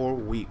have 4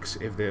 weeks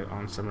if they're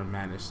on Summer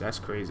Madness. That's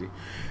crazy.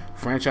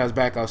 Franchise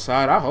back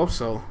outside. I hope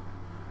so.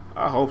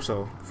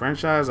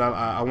 Franchise.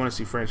 I want to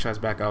see Franchise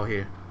back out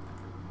here.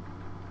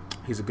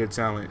 He's a good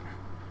talent.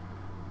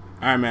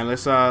 All right, man.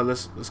 Let's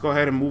go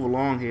ahead and move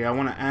along here. I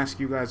want to ask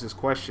you guys this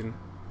question,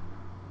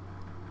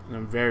 and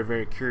I'm very,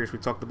 very curious. We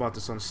talked about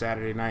this on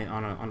Saturday night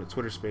on a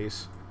Twitter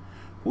space.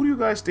 Who do you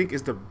guys think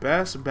is the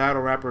best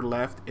battle rapper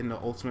left in the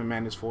Ultimate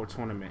Madness 4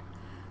 tournament?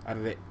 Out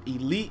of the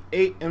Elite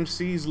 8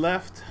 MCs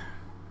left,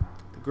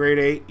 the Grade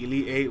 8,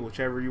 Elite 8,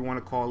 whichever you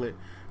want to call it,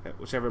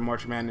 whichever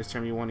March Madness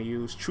term you want to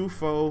use, True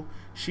Foe,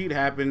 Sheet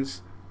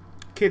Happens,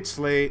 Kid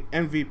Slay,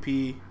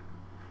 MVP,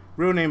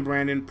 Real Name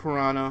Brandon,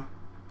 Piranha,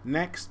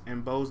 Next,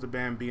 and Boz the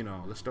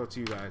Bambino. Let's start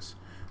to you guys.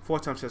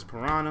 4Time says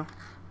Piranha.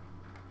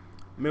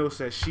 Mill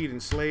says Sheed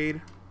and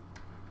Slade.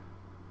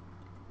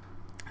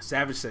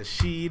 Savage says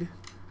Sheed.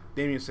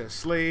 Damien says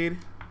Slade.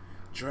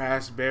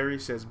 Drasberry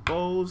says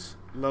Boz.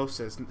 Low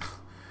says...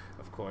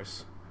 Of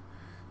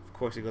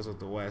course he goes with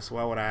the West.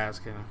 Why would I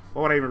ask him?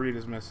 Why would I even read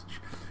his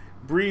message?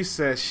 Breeze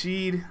says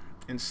Sheed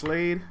and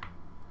Slade.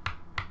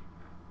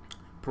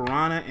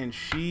 Piranha and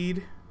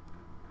Sheed.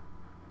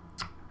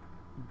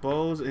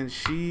 Boz and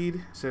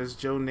Sheed, says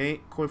Joe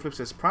Nate. Coinflip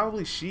says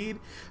probably Sheed.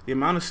 The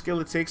amount of skill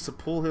it takes to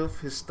pull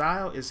his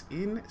style is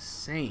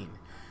insane.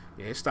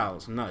 Yeah, his style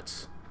is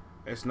nuts.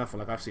 It's nothing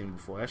like I've seen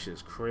before. That shit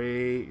is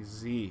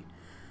crazy.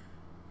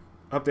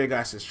 Update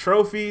guy says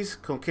trophies.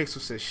 Concexo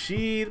says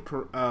Sheed.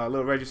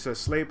 Lil Reggie says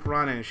Slade,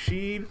 Piranha, and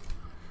Sheed.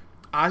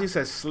 Ozzy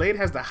says Slade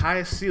has the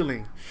highest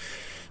ceiling.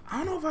 I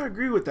don't know if I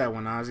agree with that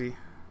one, Ozzy.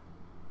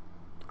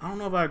 I'm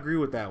not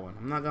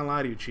gonna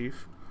lie to you,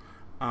 Chief.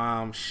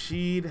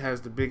 Sheed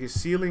has the biggest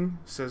ceiling,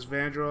 says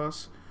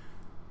Vandross.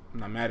 I'm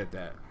not mad at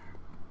that.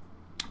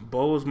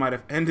 Boz might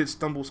have ended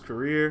Stumble's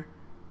career.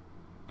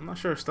 I'm not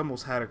sure if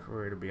Stumbles had a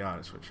career, to be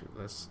honest with you.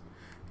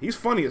 He's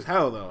funny as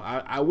hell, though.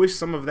 I wish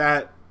some of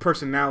that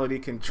personality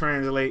can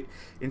translate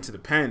into the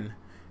pen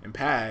and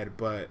pad,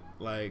 but,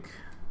 like,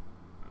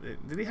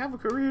 did he have a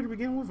career to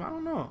begin with? I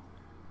don't know.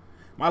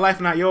 My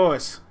life, not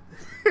yours.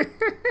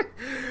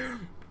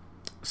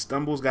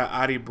 Stumbles got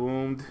Adi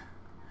boomed.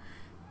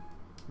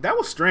 That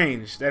was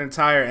strange, that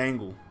entire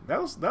angle.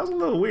 That was a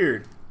little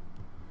weird.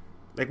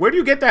 Like, where do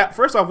you get that?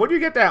 First off, where do you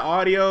get that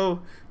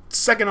audio?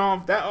 Second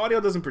off, that audio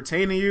doesn't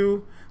pertain to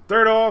you.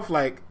 Third off,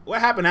 like, what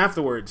happened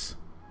afterwards?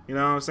 You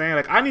know what I'm saying?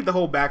 Like, I need the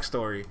whole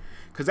backstory.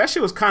 Because that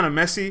shit was kind of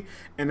messy,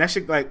 and that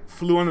shit, like,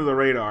 flew under the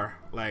radar.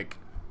 Like,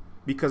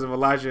 because of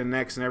Elijah and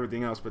Next and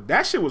everything else. But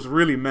that shit was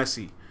really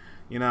messy.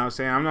 You know what I'm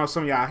saying? I know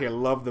some of y'all out here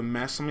love the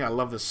mess. Some of y'all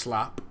love the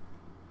slop.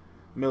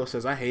 Mill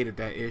says, I hated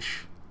that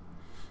ish.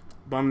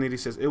 Bum Nitty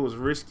says, it was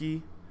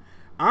risky.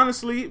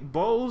 Honestly,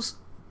 Boz,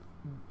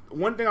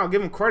 one thing I'll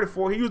give him credit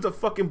for, he used a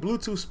fucking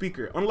Bluetooth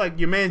speaker. Unlike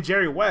your man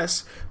Jerry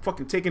West,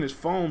 fucking taking his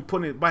phone,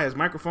 putting it by his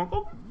microphone.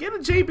 Go get a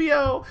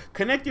JBL,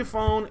 connect your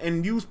phone,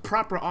 and use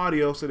proper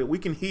audio so that we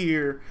can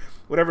hear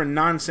whatever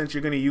nonsense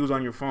you're going to use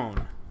on your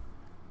phone.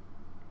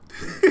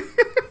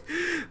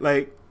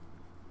 Like,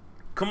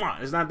 come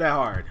on, it's not that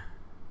hard.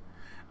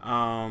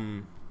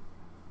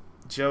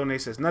 Joe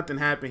Nate says, nothing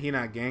happened, he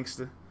not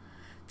gangster.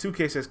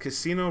 2K says,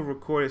 Casino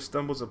recorded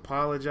Stumbles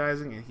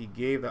apologizing and he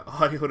gave the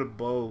audio to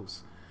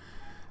Boz.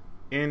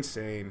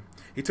 Insane.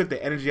 He took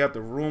the energy out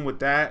the room with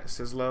that,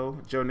 says Low.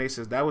 Joe Nate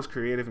says, that was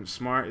creative and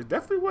smart. It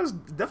definitely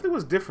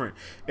was different.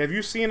 If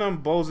you've seen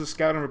Boz's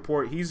scouting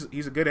report, he's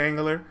a good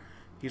angler.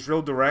 He's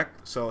real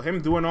direct. So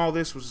him doing all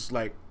this was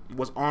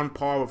on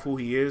par with who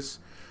he is.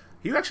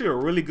 He's actually a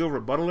really good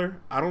rebuttaler.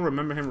 I don't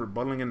remember him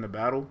rebuttaling in the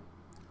battle,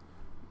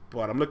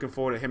 but I'm looking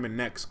forward to him and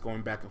Nex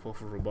going back and forth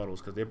for rebuttals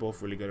because they're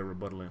both really good at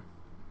rebuttaling.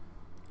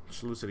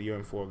 Salute to the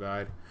UM4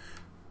 guide.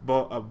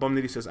 Bum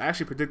Nitty says, I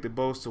actually predicted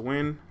Bose to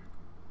win.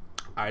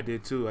 I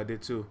did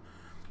too.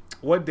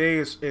 What day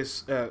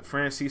is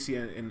Francis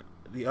and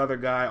the other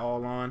guy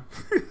all on?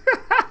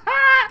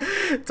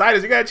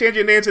 Titus, you gotta change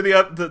your name to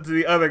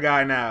the other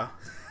guy now.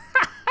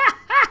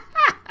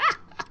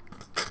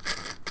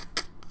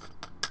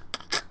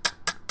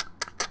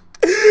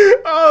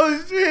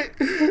 Oh shit.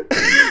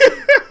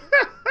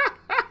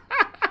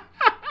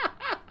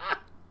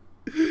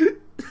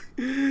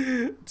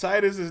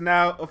 Titus is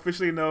now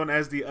officially known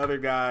as the other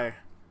guy.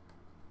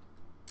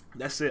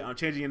 That's it. I'm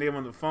changing your name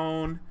on the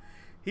phone.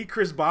 He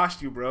Chris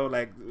Boshed you, bro.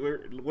 Like,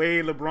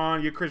 Wade,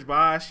 LeBron, you're Chris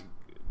Bosh.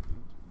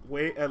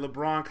 Wade,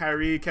 LeBron,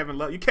 Kyrie, Kevin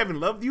Love. Kevin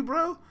loved you,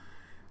 bro?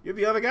 You're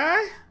the other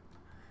guy?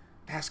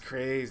 That's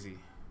crazy.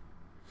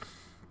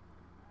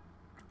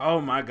 Oh,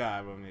 my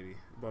God,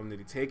 Bum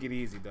Nitty. Take it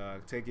easy,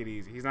 dog. Take it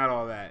easy. He's not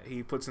all that.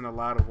 He puts in a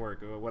lot of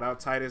work. Without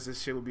Titus,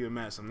 this shit would be a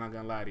mess. I'm not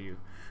going to lie to you.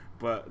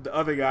 But the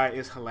other guy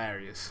is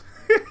hilarious.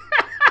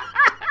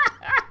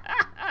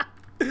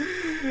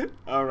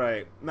 All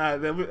right. Nah,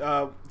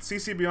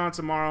 CC be on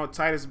tomorrow.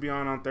 Titus be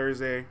on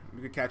Thursday.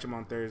 You can catch him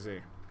on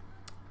Thursday.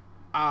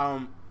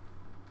 The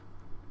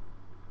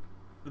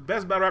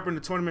best battle rapper in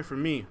the tournament for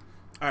me.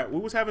 All right, we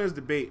was having this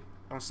debate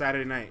on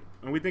Saturday night,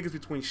 and we think it's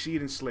between Sheed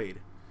and Slade,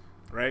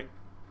 right?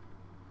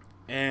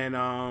 And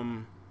I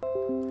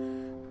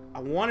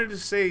wanted to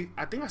say,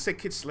 I think I said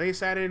Kid Slade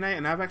Saturday night,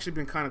 and I've actually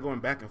been kind of going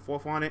back and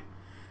forth on it.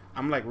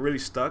 I'm like really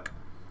stuck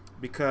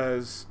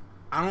because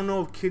I don't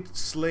know if Kid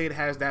Slade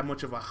has that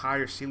much of a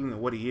higher ceiling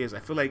than what he is. I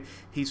feel like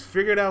he's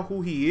figured out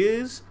who he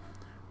is.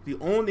 The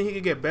only thing he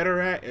could get better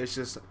at is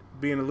just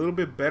being a little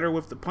bit better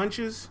with the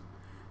punches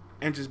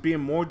and just being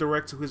more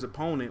direct to his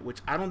opponent, which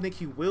I don't think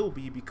he will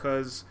be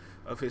because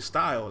of his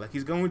style. Like,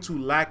 he's going to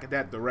lack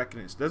that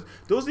directness. Those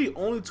are the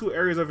only two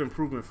areas of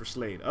improvement for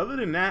Slade. Other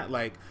than that,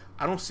 like,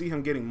 I don't see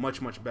him getting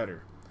much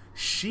better.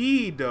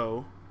 Sheed,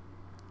 though,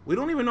 we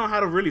don't even know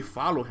how to really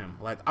follow him.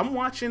 Like, I'm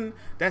watching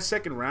that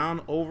second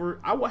round over.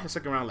 I watched the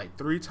second round like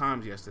 3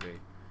 times yesterday.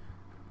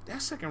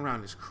 That second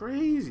round is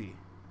crazy.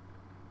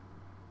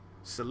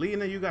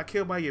 Selena, you got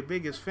killed by your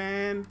biggest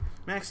fan.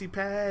 Maxi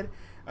Pad.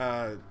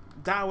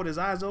 Die with his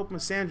eyes open.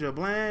 Sandra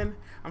Bland.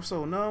 I'm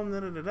so numb.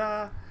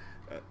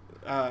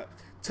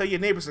 Tell your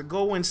neighbors to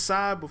go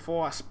inside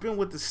before I spin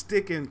with the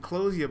stick and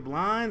close your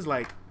blinds.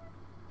 Like,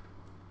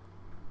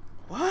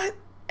 what?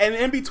 And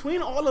in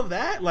between all of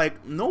that,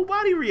 like,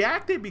 nobody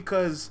reacted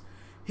because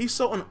he's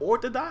so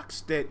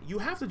unorthodox that you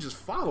have to just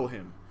follow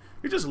him.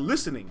 You're just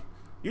listening.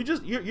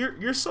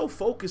 You're so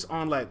focused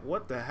on, like,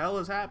 what the hell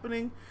is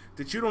happening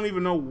that you don't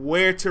even know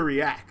where to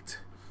react.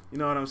 You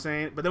know what I'm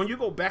saying? But then when you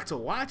go back to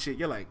watch it,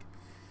 you're like,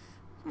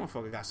 this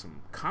motherfucker got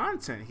some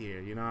content here.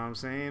 You know what I'm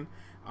saying?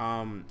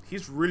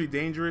 He's really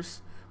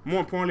dangerous. More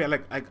importantly,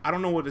 I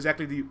don't know what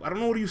exactly I don't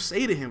know what do you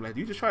say to him. Like,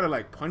 do you just try to,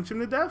 like, punch him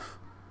to death?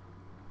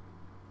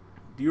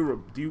 Do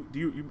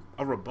you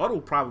a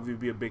rebuttal probably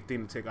be a big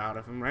thing to take out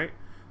of him, right?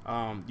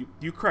 Do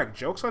you crack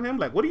jokes on him?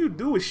 Like, what do you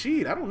do with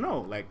Sheed? I don't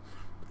know. Like,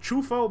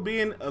 Truffaut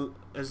being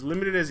as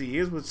limited as he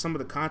is with some of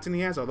the content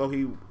he has, although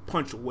he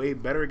punched way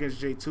better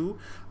against J2,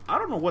 I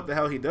don't know what the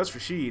hell he does for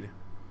Sheed.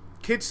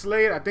 Kid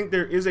Slade, I think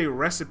there is a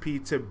recipe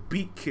to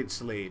beat Kid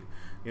Slade.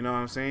 You know what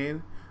I'm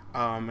saying?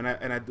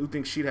 And I do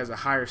think Sheed has a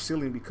higher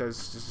ceiling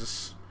because there's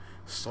just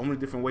so many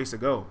different ways to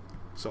go.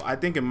 So I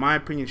think, in my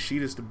opinion,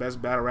 Sheed is the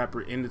best battle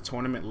rapper in the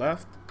tournament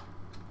left.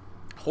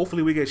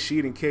 Hopefully we get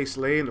Sheed and K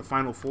Slade in the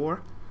Final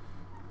Four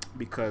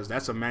because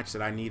that's a match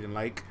that I need and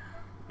like.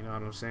 You know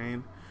what I'm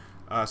saying?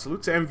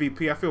 Salute to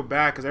MVP. I feel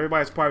bad because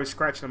everybody's probably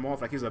scratching him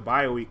off like he's a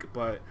bye week,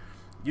 but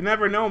you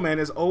never know, man.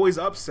 There's always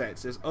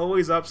upsets.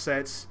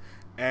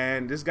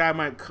 And this guy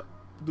might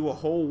do a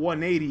whole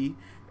 180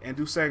 and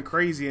do something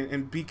crazy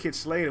and beat Kid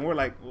Slade, and we're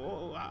like,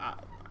 whoa,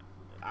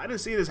 I didn't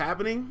see this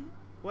happening.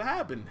 What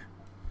happened?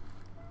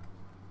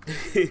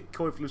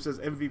 Coy Flip says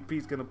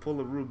MVP's gonna pull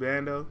a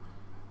Rubando.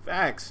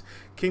 Facts.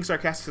 King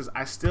Sarcastic says,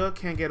 I still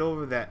can't get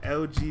over that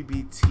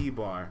LGBT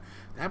bar.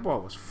 That bar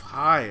was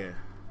fire.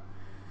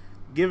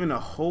 Giving a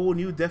whole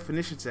new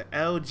definition to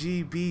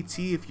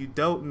LGBT. If you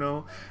don't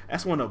know,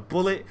 that's when a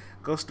bullet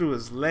goes through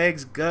his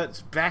legs,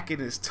 guts, back in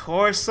his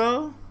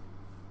torso.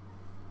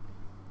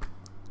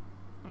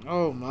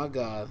 Oh my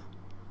god.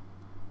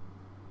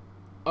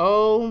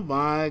 Oh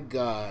my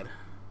god.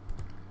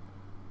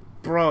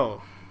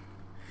 Bro,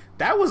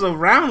 that was a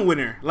round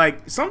winner.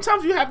 Like,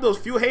 sometimes you have those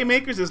few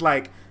haymakers. It's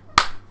like,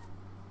 all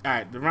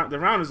right, the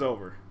round is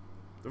over.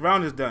 The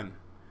round is done.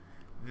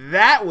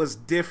 That was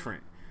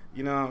different.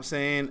 You know what I'm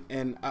saying?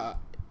 And I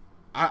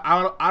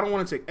don't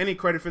want to take any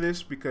credit for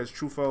this because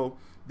Truffaut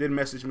did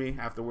message me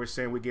afterwards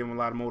saying we gave him a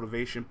lot of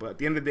motivation. But at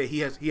the end of the day,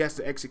 he has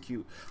to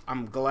execute.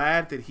 I'm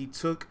glad that he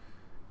took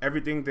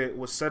everything that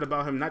was said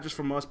about him, not just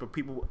from us, but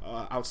people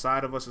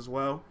outside of us as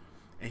well.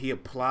 And he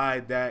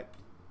applied that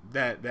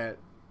that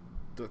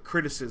the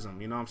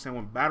criticism. You know what I'm saying?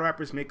 When battle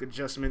rappers make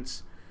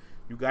adjustments,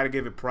 you got to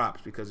give it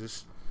props because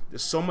there's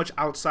so much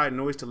outside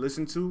noise to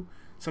listen to.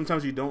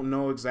 Sometimes you don't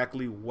know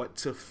exactly what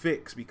to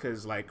fix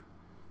because like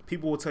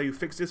people will tell you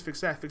fix this,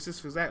 fix that, fix this,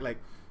 fix that. Like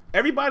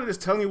everybody that's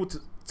telling you what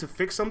to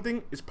fix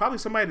something is probably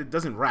somebody that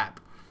doesn't rap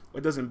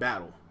or doesn't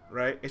battle,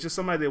 right? It's just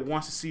somebody that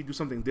wants to see you do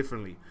something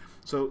differently.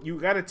 So you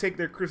got to take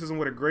their criticism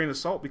with a grain of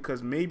salt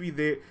because maybe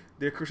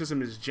their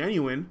criticism is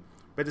genuine,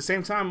 but at the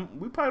same time,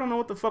 we probably don't know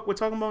what the fuck we're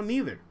talking about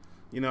neither.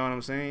 You know what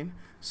I'm saying?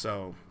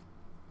 So,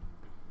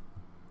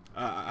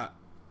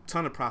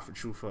 ton of props for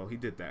Truffaut. He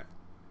did that.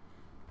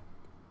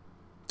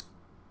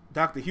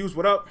 Dr. Hughes,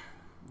 what up?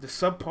 The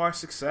subpar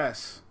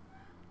success.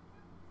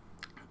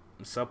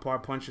 The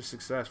subpar puncher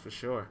success for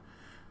sure.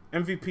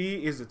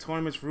 MVP is the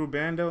tournament's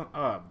Rubando.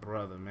 Oh,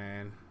 brother,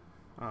 man.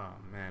 Oh,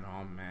 man.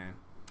 Oh, man.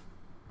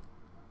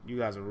 You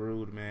guys are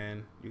rude,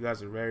 man. You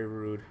guys are very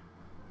rude.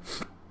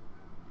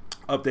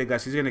 Update,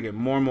 guys. He's going to get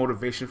more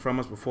motivation from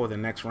us before the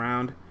next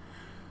round.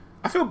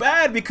 I feel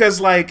bad because,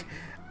 like,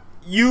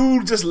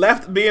 you just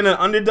left being an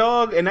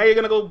underdog, and now you're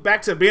going to go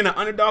back to being an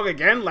underdog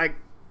again? Like,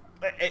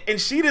 and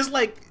Sheed is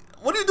like,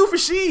 what do you do for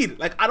Sheed?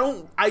 Like,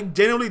 I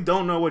genuinely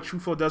don't know what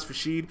Truffaut does for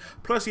Sheed.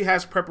 Plus, he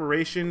has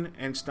preparation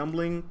and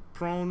stumbling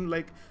prone,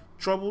 like,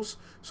 troubles.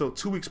 So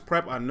 2 weeks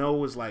prep, I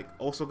know, is, like,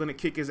 also going to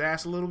kick his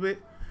ass a little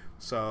bit.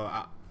 So,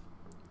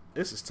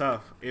 this is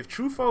tough. If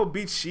Truffaut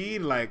beats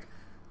Sheed, like,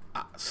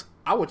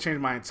 I would change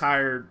my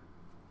entire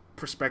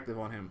perspective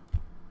on him.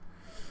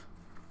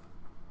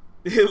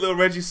 Lil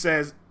Reggie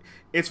says,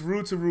 it's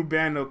rude to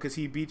Rubando because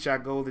he beat your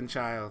golden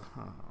child.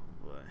 Oh,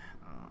 boy.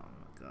 Oh,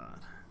 my God.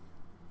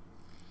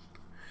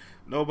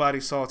 Nobody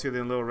saltier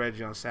than Lil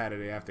Reggie on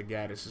Saturday after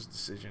Gaddis'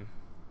 decision.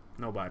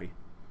 Nobody.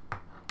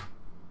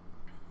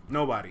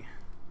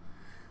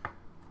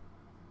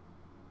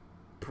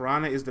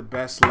 Piranha is the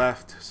best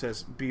left,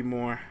 says B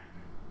More.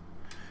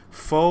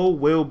 Foe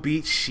will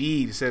beat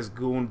Sheed, says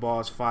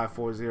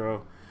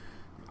Goonballs540.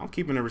 I'm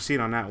keeping a receipt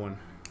on that one.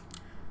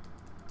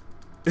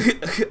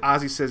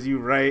 Ozzy says, you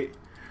right.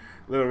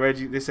 Lil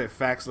Reggie, they said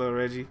facts, Lil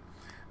Reggie.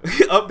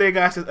 Update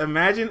guy says,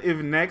 imagine if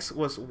Next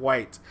was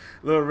white.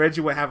 Lil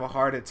Reggie would have a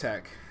heart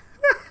attack.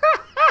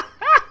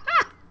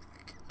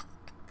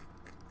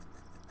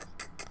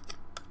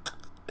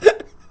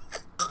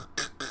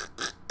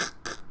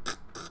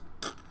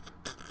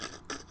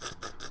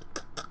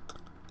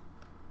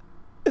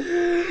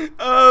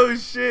 Oh,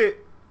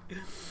 shit.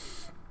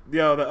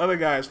 Yo, the other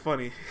guy is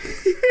funny.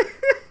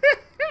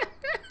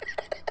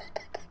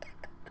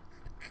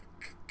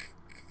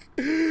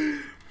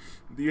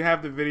 Do you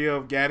have the video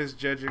of Gaddis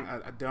judging?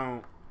 I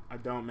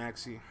don't,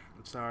 Maxie.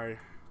 I'm sorry.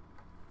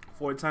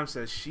 Ford Time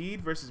says Sheed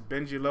versus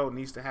Benji Lowe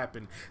needs to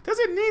happen. Does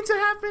it need to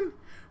happen?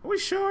 Are we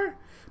sure?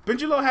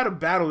 Benji Lowe had a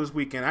battle this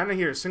weekend. I didn't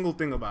hear a single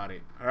thing about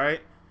it. All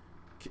right,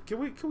 can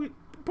we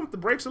pump the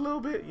brakes a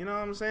little bit? You know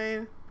what I'm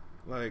saying?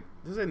 Like,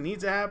 does it need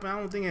to happen? I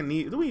don't think it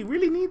need. Do we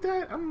really need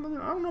that? I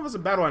don't know if it's a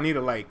battle I need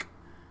to like.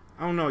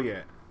 I don't know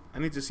yet. I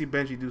need to see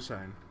Benji do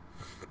something.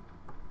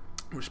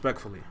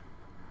 Respectfully.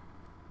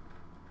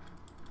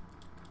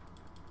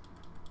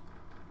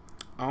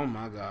 Oh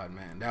my God,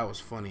 man, that was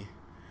funny.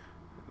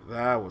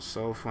 That was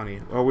so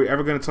funny. Are we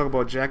ever gonna talk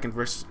about Jackin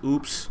versus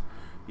Oops?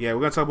 Yeah,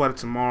 we're gonna talk about it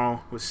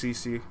tomorrow with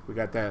CC. We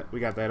got that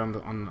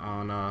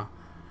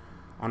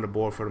on the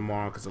board for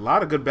tomorrow because a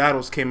lot of good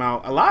battles came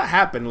out. A lot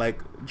happened like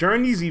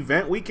during these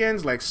event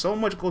weekends. Like so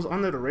much goes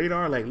under the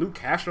radar. Like Luke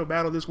Castro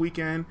battle this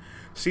weekend,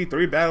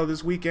 C3 battle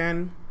this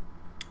weekend.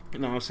 You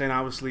know what I'm saying?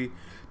 Obviously,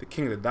 the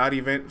King of the Dot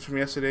event from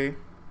yesterday.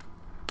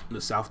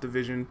 The South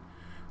Division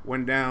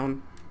went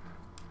down.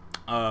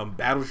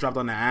 Battles dropped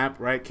on the app,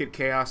 right? Kid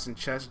Chaos and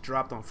Chess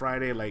dropped on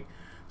Friday. Like,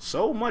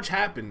 so much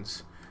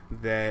happens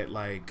that,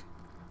 like,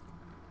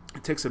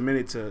 it takes a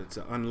minute to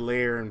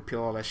unlayer and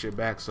peel all that shit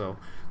back. So,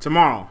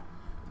 tomorrow,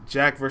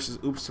 Jack versus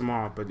Oops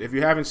tomorrow. But if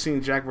you haven't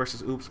seen Jack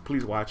versus Oops,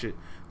 please watch it.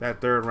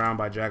 That third round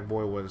by Jack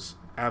Boy was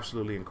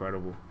absolutely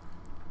incredible.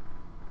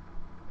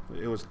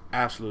 It was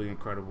absolutely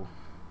incredible.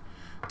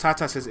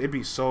 Tata says it'd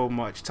be so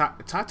much.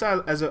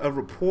 Tata, as a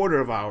reporter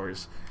of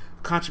ours,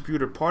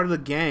 contributor, part of the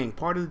gang,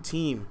 part of the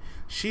team,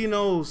 she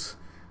knows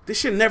this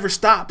shit never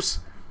stops.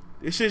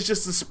 This shit's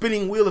just a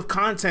spinning wheel of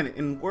content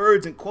and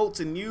words and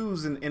quotes and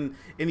news and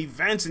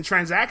events and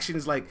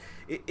transactions. Like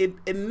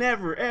it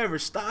never ever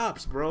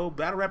stops, bro.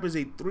 Battle rap is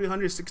a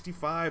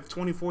 365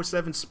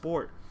 24/7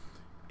 sport.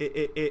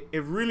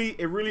 It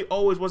really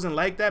always wasn't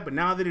like that, but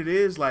now that it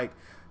is, like,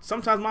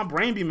 sometimes my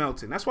brain be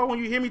melting. That's why when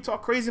you hear me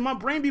talk crazy, my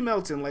brain be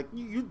melting. Like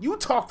you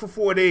talk for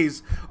 4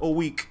 days a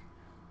week.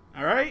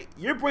 All right?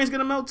 Your brain's going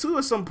to melt too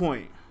at some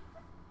point.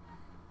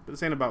 But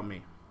this ain't about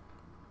me.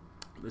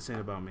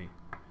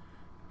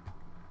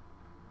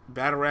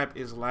 Battle rap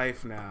is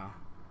life now.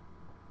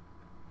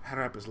 Battle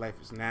rap is life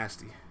is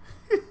nasty.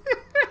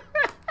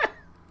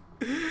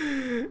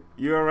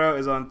 URL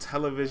is on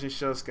television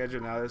show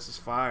schedule now. This is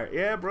fire.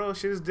 Yeah, bro,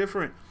 shit is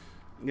different.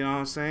 You know what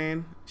I'm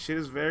saying? Shit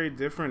is very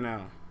different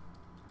now.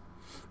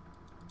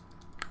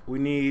 We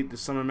need the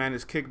Summer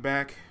Madness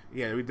kickback.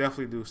 Yeah, we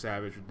definitely do,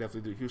 Savage. We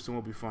definitely do. Houston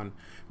will be fun.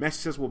 Messi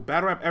says, will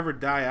battle rap ever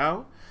die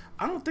out?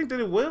 I don't think that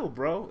it will,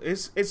 bro.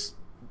 It's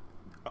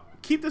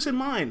keep this in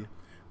mind.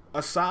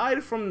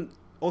 Aside from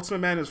Ultimate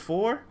Madness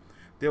 4,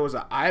 there was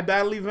an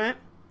iBattle event,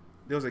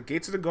 there was a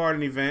Gates of the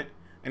Garden event,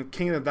 and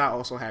King of the Dot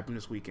also happened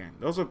this weekend.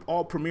 Those are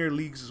all Premier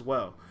Leagues as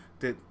well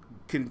that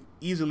can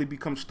easily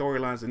become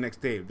storylines the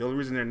next day. The only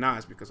reason they're not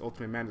is because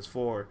Ultimate Madness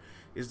 4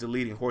 is the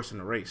leading horse in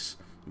the race.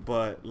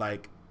 But,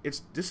 like,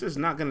 this is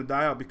not going to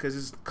die out because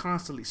it's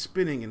constantly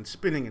spinning and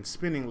spinning and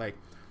spinning. Like,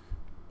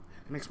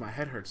 it makes my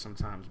head hurt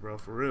sometimes, bro,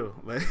 for real.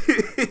 Like,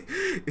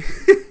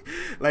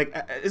 like,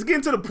 it's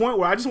getting to the point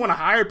where I just want to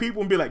hire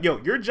people and be like, yo,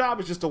 your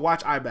job is just to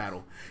watch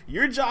iBattle.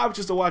 Your job is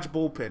just to watch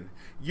Bullpen.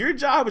 Your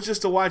job is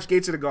just to watch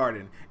Gates of the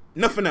Garden.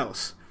 Nothing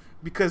else.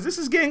 Because this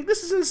is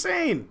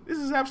insane. This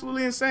is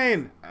absolutely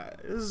insane.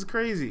 This is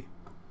crazy.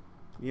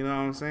 You know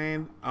what I'm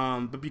saying?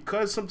 But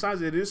because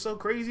sometimes it is so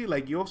crazy,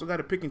 like, you also got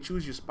to pick and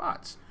choose your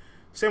spots.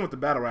 Same with the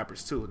battle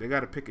rappers, too. They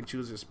got to pick and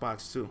choose their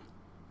spots, too.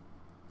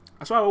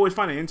 That's why I always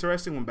find it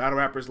interesting when battle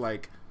rappers,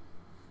 like,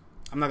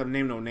 I'm not going to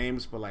name no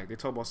names, but, like, they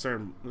talk about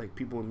certain, like,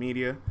 people in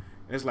media.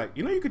 And it's like,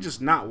 you could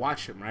just not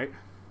watch him, right?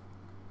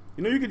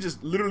 You could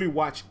just literally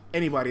watch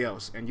anybody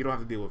else, and you don't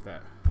have to deal with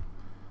that.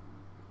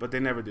 But they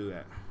never do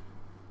that.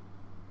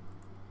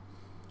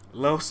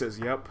 Low says,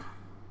 yep.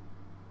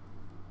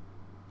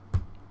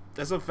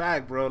 That's a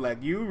fact, bro.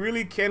 Like, you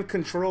really can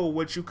control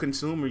what you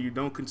consume or you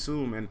don't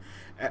consume. And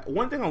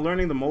one thing I'm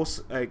learning the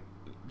most, like,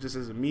 just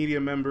as a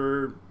media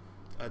member,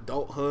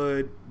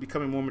 adulthood,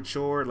 becoming more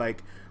mature,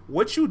 like,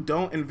 what you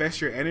don't invest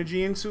your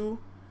energy into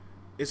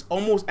is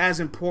almost as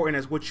important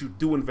as what you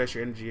do invest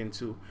your energy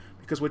into.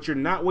 Because what you're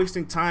not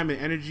wasting time and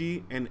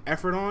energy and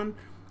effort on,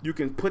 you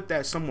can put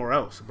that somewhere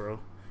else, bro.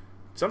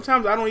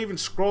 Sometimes I don't even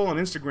scroll on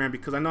Instagram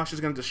because I know she's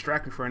going to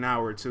distract me for an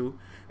hour or two.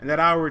 And that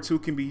hour or two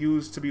can be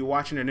used to be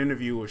watching an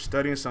interview or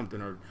studying something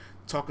or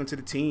talking to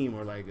the team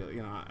or, like,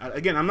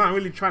 again, I'm not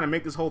really trying to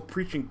make this whole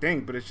preaching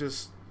thing, but it's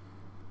just,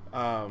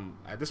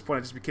 at this point,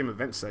 it just became an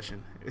event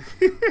session.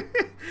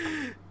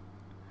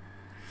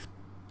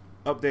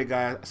 Update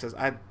guy says,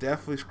 I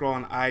definitely scroll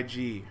on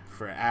IG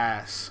for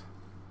ass.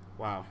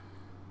 Wow.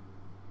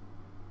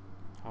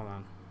 Hold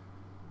on.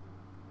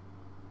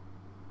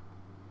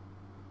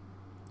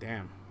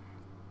 Damn.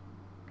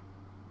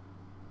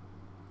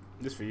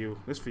 This for you,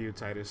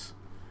 Titus.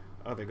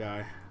 Other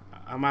guy.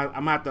 I'm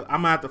at the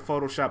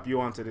Photoshop you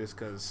onto this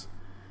because,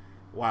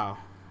 wow.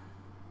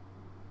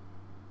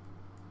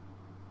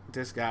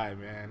 This guy,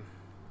 man.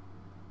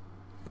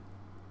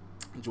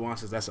 Juwan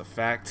says that's a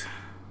fact.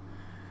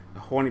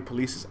 The horny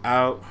police is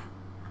out.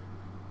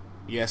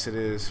 Yes, it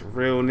is.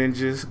 Real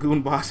ninjas.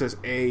 Goonboss says,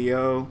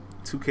 Ayo.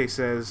 2K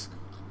says,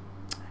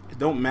 it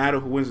don't matter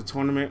who wins the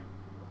tournament.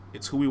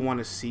 It's who we want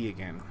to see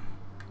again.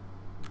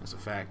 That's a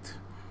fact.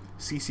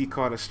 CC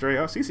caught a stray.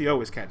 Oh, CC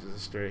always catches a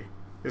stray.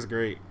 It's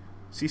great.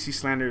 CC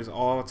slander is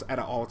at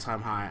an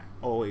all-time high.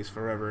 Always,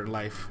 forever in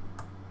life.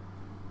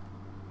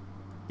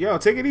 Yo,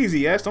 take it easy,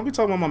 yes. Don't be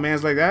talking about my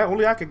mans like that.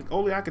 Only I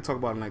can talk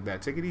about him like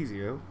that. Take it easy,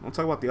 yo. Don't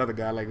talk about the other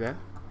guy like that.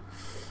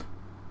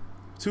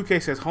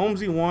 2K says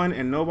Holmesy won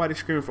and nobody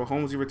screaming for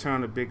Holmesy return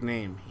on a big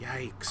name.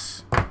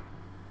 Yikes.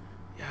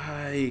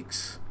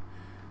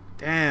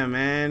 Damn,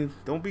 man.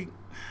 Don't be.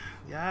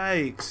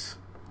 Yikes.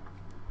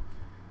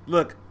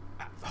 Look,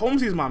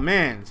 Holmesy's my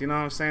man. You know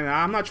what I'm saying?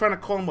 I'm not trying to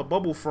call him a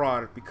bubble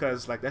fraud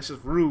because, like, that's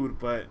just rude.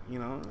 But,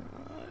 I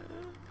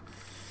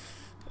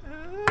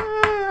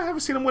haven't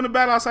seen him win a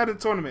battle outside of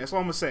the tournament. That's all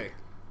I'm going to say.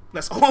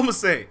 That's all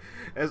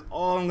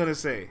I'm going to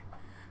say.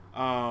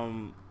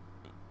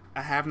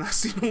 I have not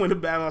seen him win a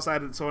battle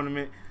outside of the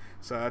tournament.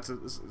 So it's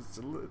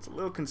a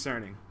little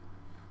concerning.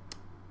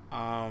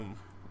 God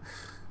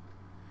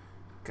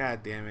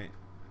damn it.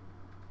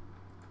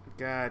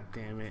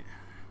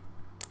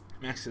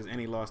 Max says, and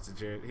he lost to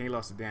Jared. He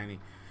lost to Danny.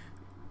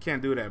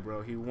 Can't do that,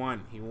 bro. He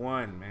won,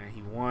 man.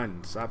 He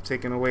won. Stop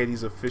taking away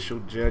these official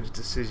judge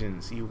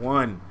decisions. He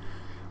won.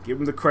 Give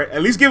him the credit.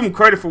 At least give him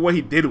credit for what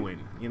he did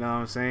win. You know what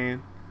I'm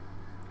saying?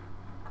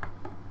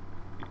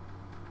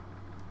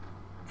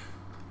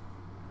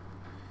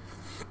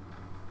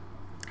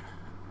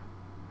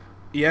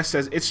 Yes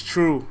says, it's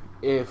true.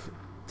 If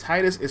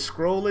Titus is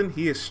scrolling,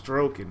 he is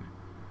stroking.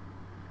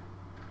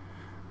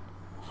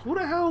 Who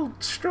the hell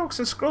strokes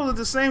and scrolls at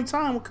the same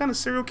time? What kind of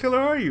serial killer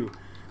are you?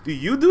 Do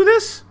you do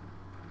this?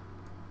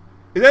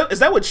 Is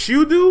that what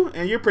you do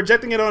and you're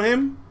projecting it on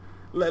him?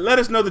 Let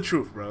us know the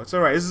truth, bro. It's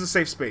all right. This is a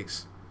safe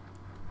space.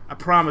 I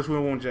promise we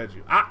won't judge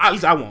you. At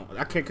least I won't.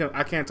 I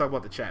can't talk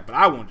about the chat, but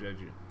I won't judge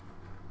you.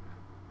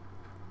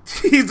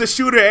 He's the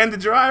shooter and the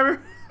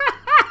driver?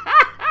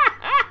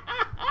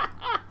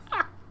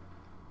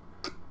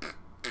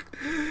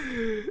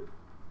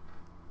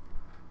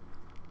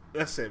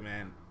 That's it,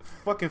 man.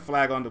 Fucking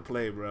flag on the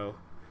play, bro.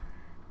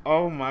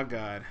 Oh my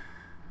god.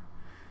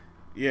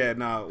 Yeah,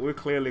 no, we're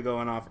clearly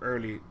going off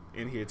early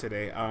in here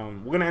today.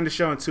 We're gonna end the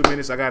show in 2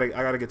 minutes. I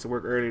gotta get to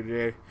work early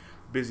today.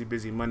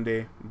 Busy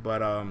Monday.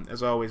 But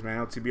as always,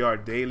 man,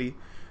 LTBR daily.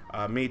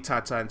 Me,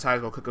 Tata, and Ty's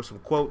gonna cook up some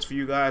quotes for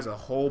you guys. A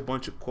whole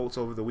bunch of quotes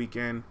over the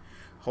weekend.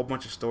 A whole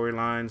bunch of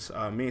storylines.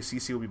 Me and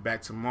CC will be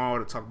back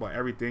tomorrow to talk about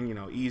everything.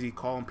 Easy,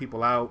 calling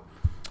people out,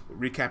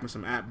 recapping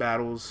some app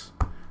battles,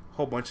 a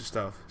whole bunch of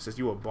stuff. Says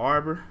you a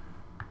barber?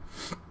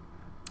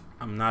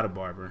 I'm not a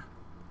barber.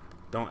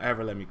 Don't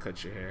ever let me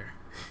cut your hair.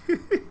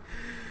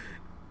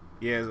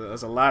 Yeah,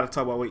 there's a lot to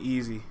talk about with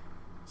Easy.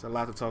 There's a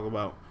lot to talk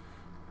about.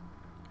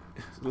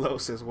 Lo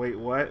says, "Wait,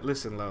 what?"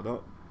 Listen,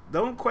 Lo,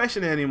 don't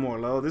question it anymore,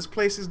 Lo. This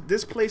place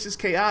is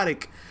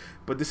chaotic,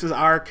 but this is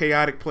our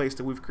chaotic place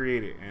that we've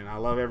created, and I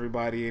love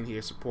everybody in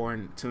here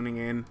supporting, tuning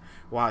in,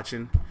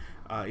 watching.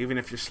 Even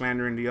if you're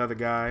slandering the other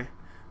guy,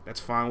 that's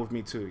fine with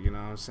me too. You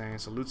know what I'm saying?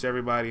 Salute to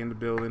everybody in the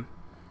building.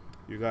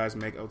 You guys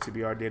make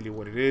LTBR Daily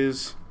what it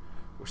is.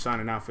 We're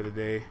signing out for the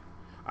day.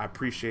 I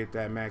appreciate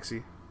that,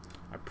 Maxie.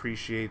 I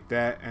appreciate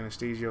that.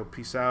 Anastasio,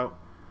 peace out.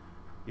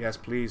 Yes,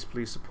 please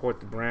support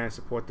the brand.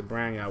 Support the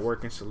brand. Y'all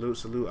working. Salute,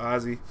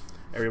 Ozzy.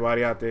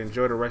 Everybody out there,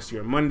 enjoy the rest of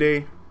your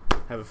Monday.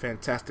 Have a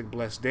fantastic,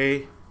 blessed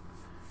day.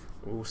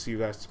 We'll see you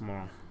guys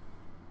tomorrow.